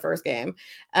and that's the first game.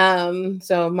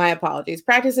 So my apologies.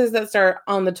 Practices that start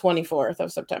on the 24th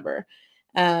of September.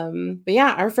 But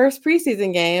yeah, our first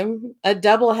preseason game, a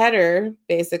doubleheader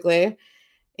basically,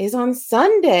 is on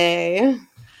Sunday.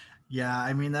 Yeah,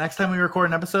 I mean, the next time we record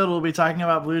an episode, we'll be talking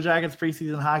about Blue Jackets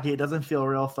preseason hockey. It doesn't feel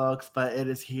real, folks, but it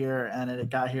is here, and it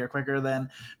got here quicker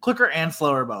and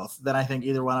slower both than I think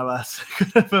either one of us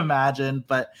could have imagined.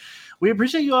 But we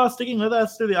appreciate you all sticking with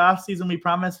us through the off season. We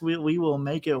promise we will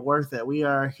make it worth it. We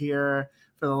are here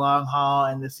for the long haul,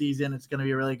 and this season it's going to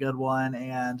be a really good one.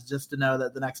 And just to know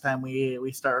that the next time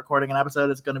we start recording an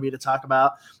episode, it's going to be to talk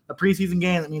about a preseason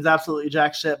game that means absolutely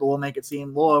jack shit, but we'll make it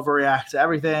seem we'll overreact to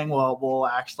everything. We'll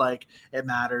act like it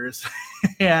matters,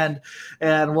 and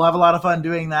we'll have a lot of fun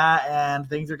doing that. And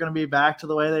things are going to be back to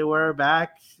the way they were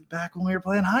back when we were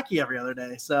playing hockey every other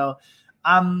day. So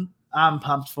I'm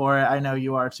pumped for it. I know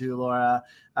you are too, Laura.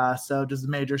 So just a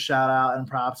major shout out and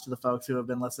props to the folks who have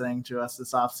been listening to us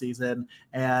this off season.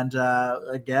 And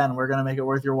again, we're going to make it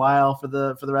worth your while for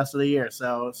the rest of the year.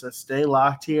 So stay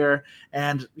locked here,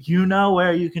 and you know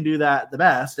where you can do that the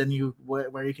best, and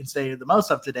where you can stay the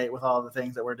most up to date with all the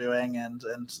things that we're doing and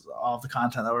all of the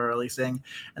content that we're releasing.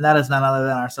 And that is none other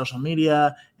than our social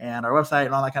media and our website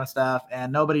and all that kind of stuff.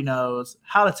 And nobody knows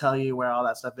how to tell you where all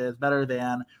that stuff is better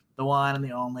than the one and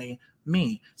the only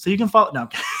me. So you can follow. No.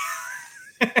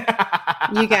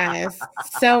 You guys,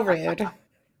 so rude.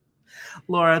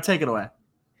 Laura, take it away.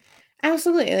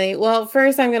 Absolutely. Well,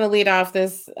 first I'm going to lead off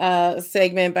this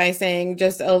segment by saying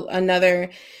just another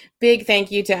big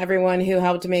thank you to everyone who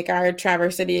helped make our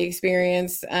Traverse City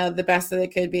experience the best that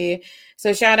it could be.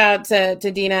 So shout out to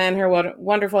Dina and her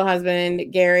wonderful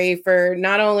husband, Gary, for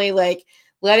not only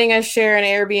letting us share an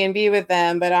Airbnb with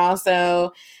them, but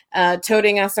also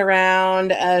toting us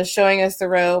around, showing us the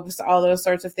ropes, all those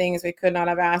sorts of things. We could not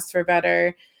have asked for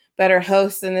better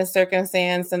hosts in this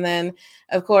circumstance. And then,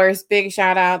 of course, big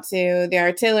shout out to the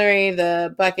Artillery,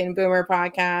 the Buck and Boomer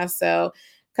podcast. So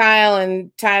Kyle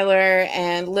and Tyler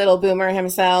and Little Boomer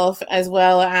himself, as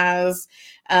well as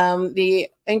the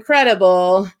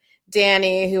incredible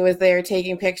Danny, who was there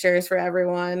taking pictures for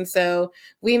everyone. So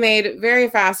we made very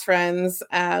fast friends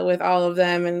with all of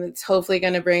them, and it's hopefully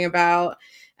going to bring about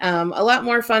a lot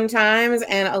more fun times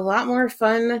and a lot more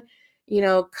fun,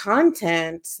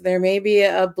 content. There may be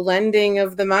a blending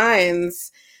of the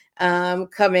minds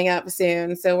coming up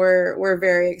soon. So we're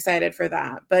very excited for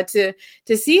that. But to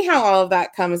see how all of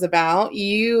that comes about,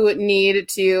 you need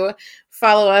to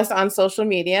follow us on social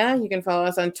media. You can follow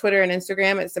us on Twitter and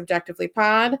Instagram at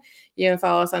SubjectivelyPod. You can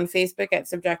follow us on Facebook at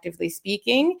Subjectively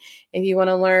Speaking. If you want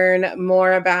to learn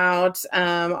more about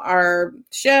our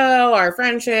show, our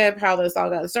friendship, how this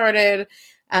all got started,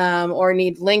 or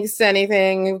need links to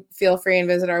anything, feel free and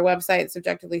visit our website,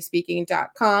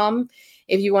 subjectivelyspeaking.com.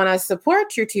 If you want to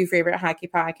support your two favorite hockey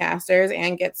podcasters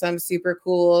and get some super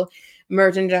cool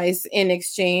merchandise in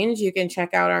exchange, you can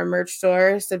check out our merch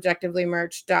store,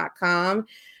 subjectivelymerch.com.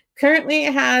 Currently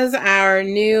it has our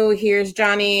new Here's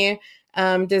Johnny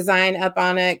design up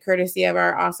on it, courtesy of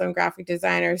our awesome graphic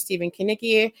designer, Stephen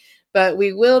Kanicki. But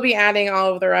we will be adding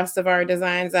all of the rest of our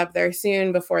designs up there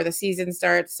soon before the season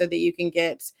starts, so that you can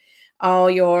get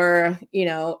all your,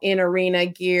 in arena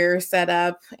gear set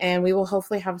up. And we will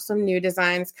hopefully have some new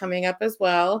designs coming up as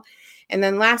well. And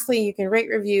then lastly, you can rate,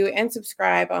 review, and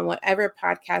subscribe on whatever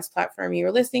podcast platform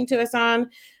you're listening to us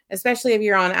on, especially if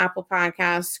you're on Apple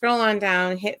Podcasts. Scroll on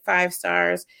down, hit 5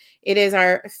 stars. It is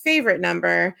our favorite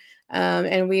number.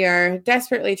 And we are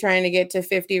desperately trying to get to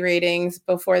 50 ratings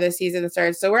before the season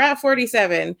starts. So we're at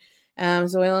 47.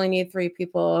 So we only need 3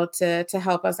 people to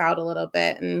help us out a little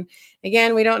bit. And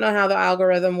again, we don't know how the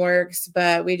algorithm works,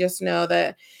 but we just know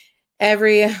that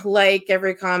every like,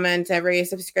 every comment, every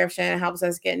subscription helps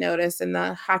us get noticed in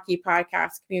the hockey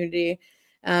podcast community.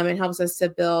 It helps us to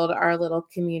build our little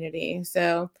community.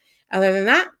 So other than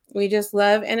that, we just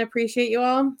love and appreciate you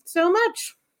all so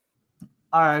much.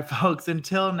 All right, folks,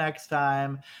 until next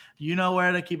time, you know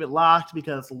where to keep it locked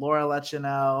because Laura lets you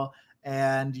know,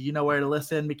 and you know where to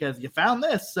listen because you found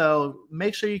this. So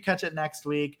make sure you catch it next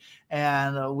week.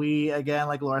 And we, again,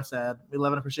 like Laura said, we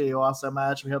love and appreciate you all so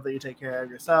much. We hope that you take care of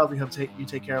yourself. We hope you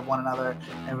take care of one another.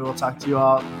 And we will talk to you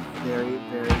all very,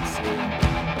 very soon.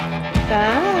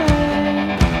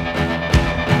 Bye.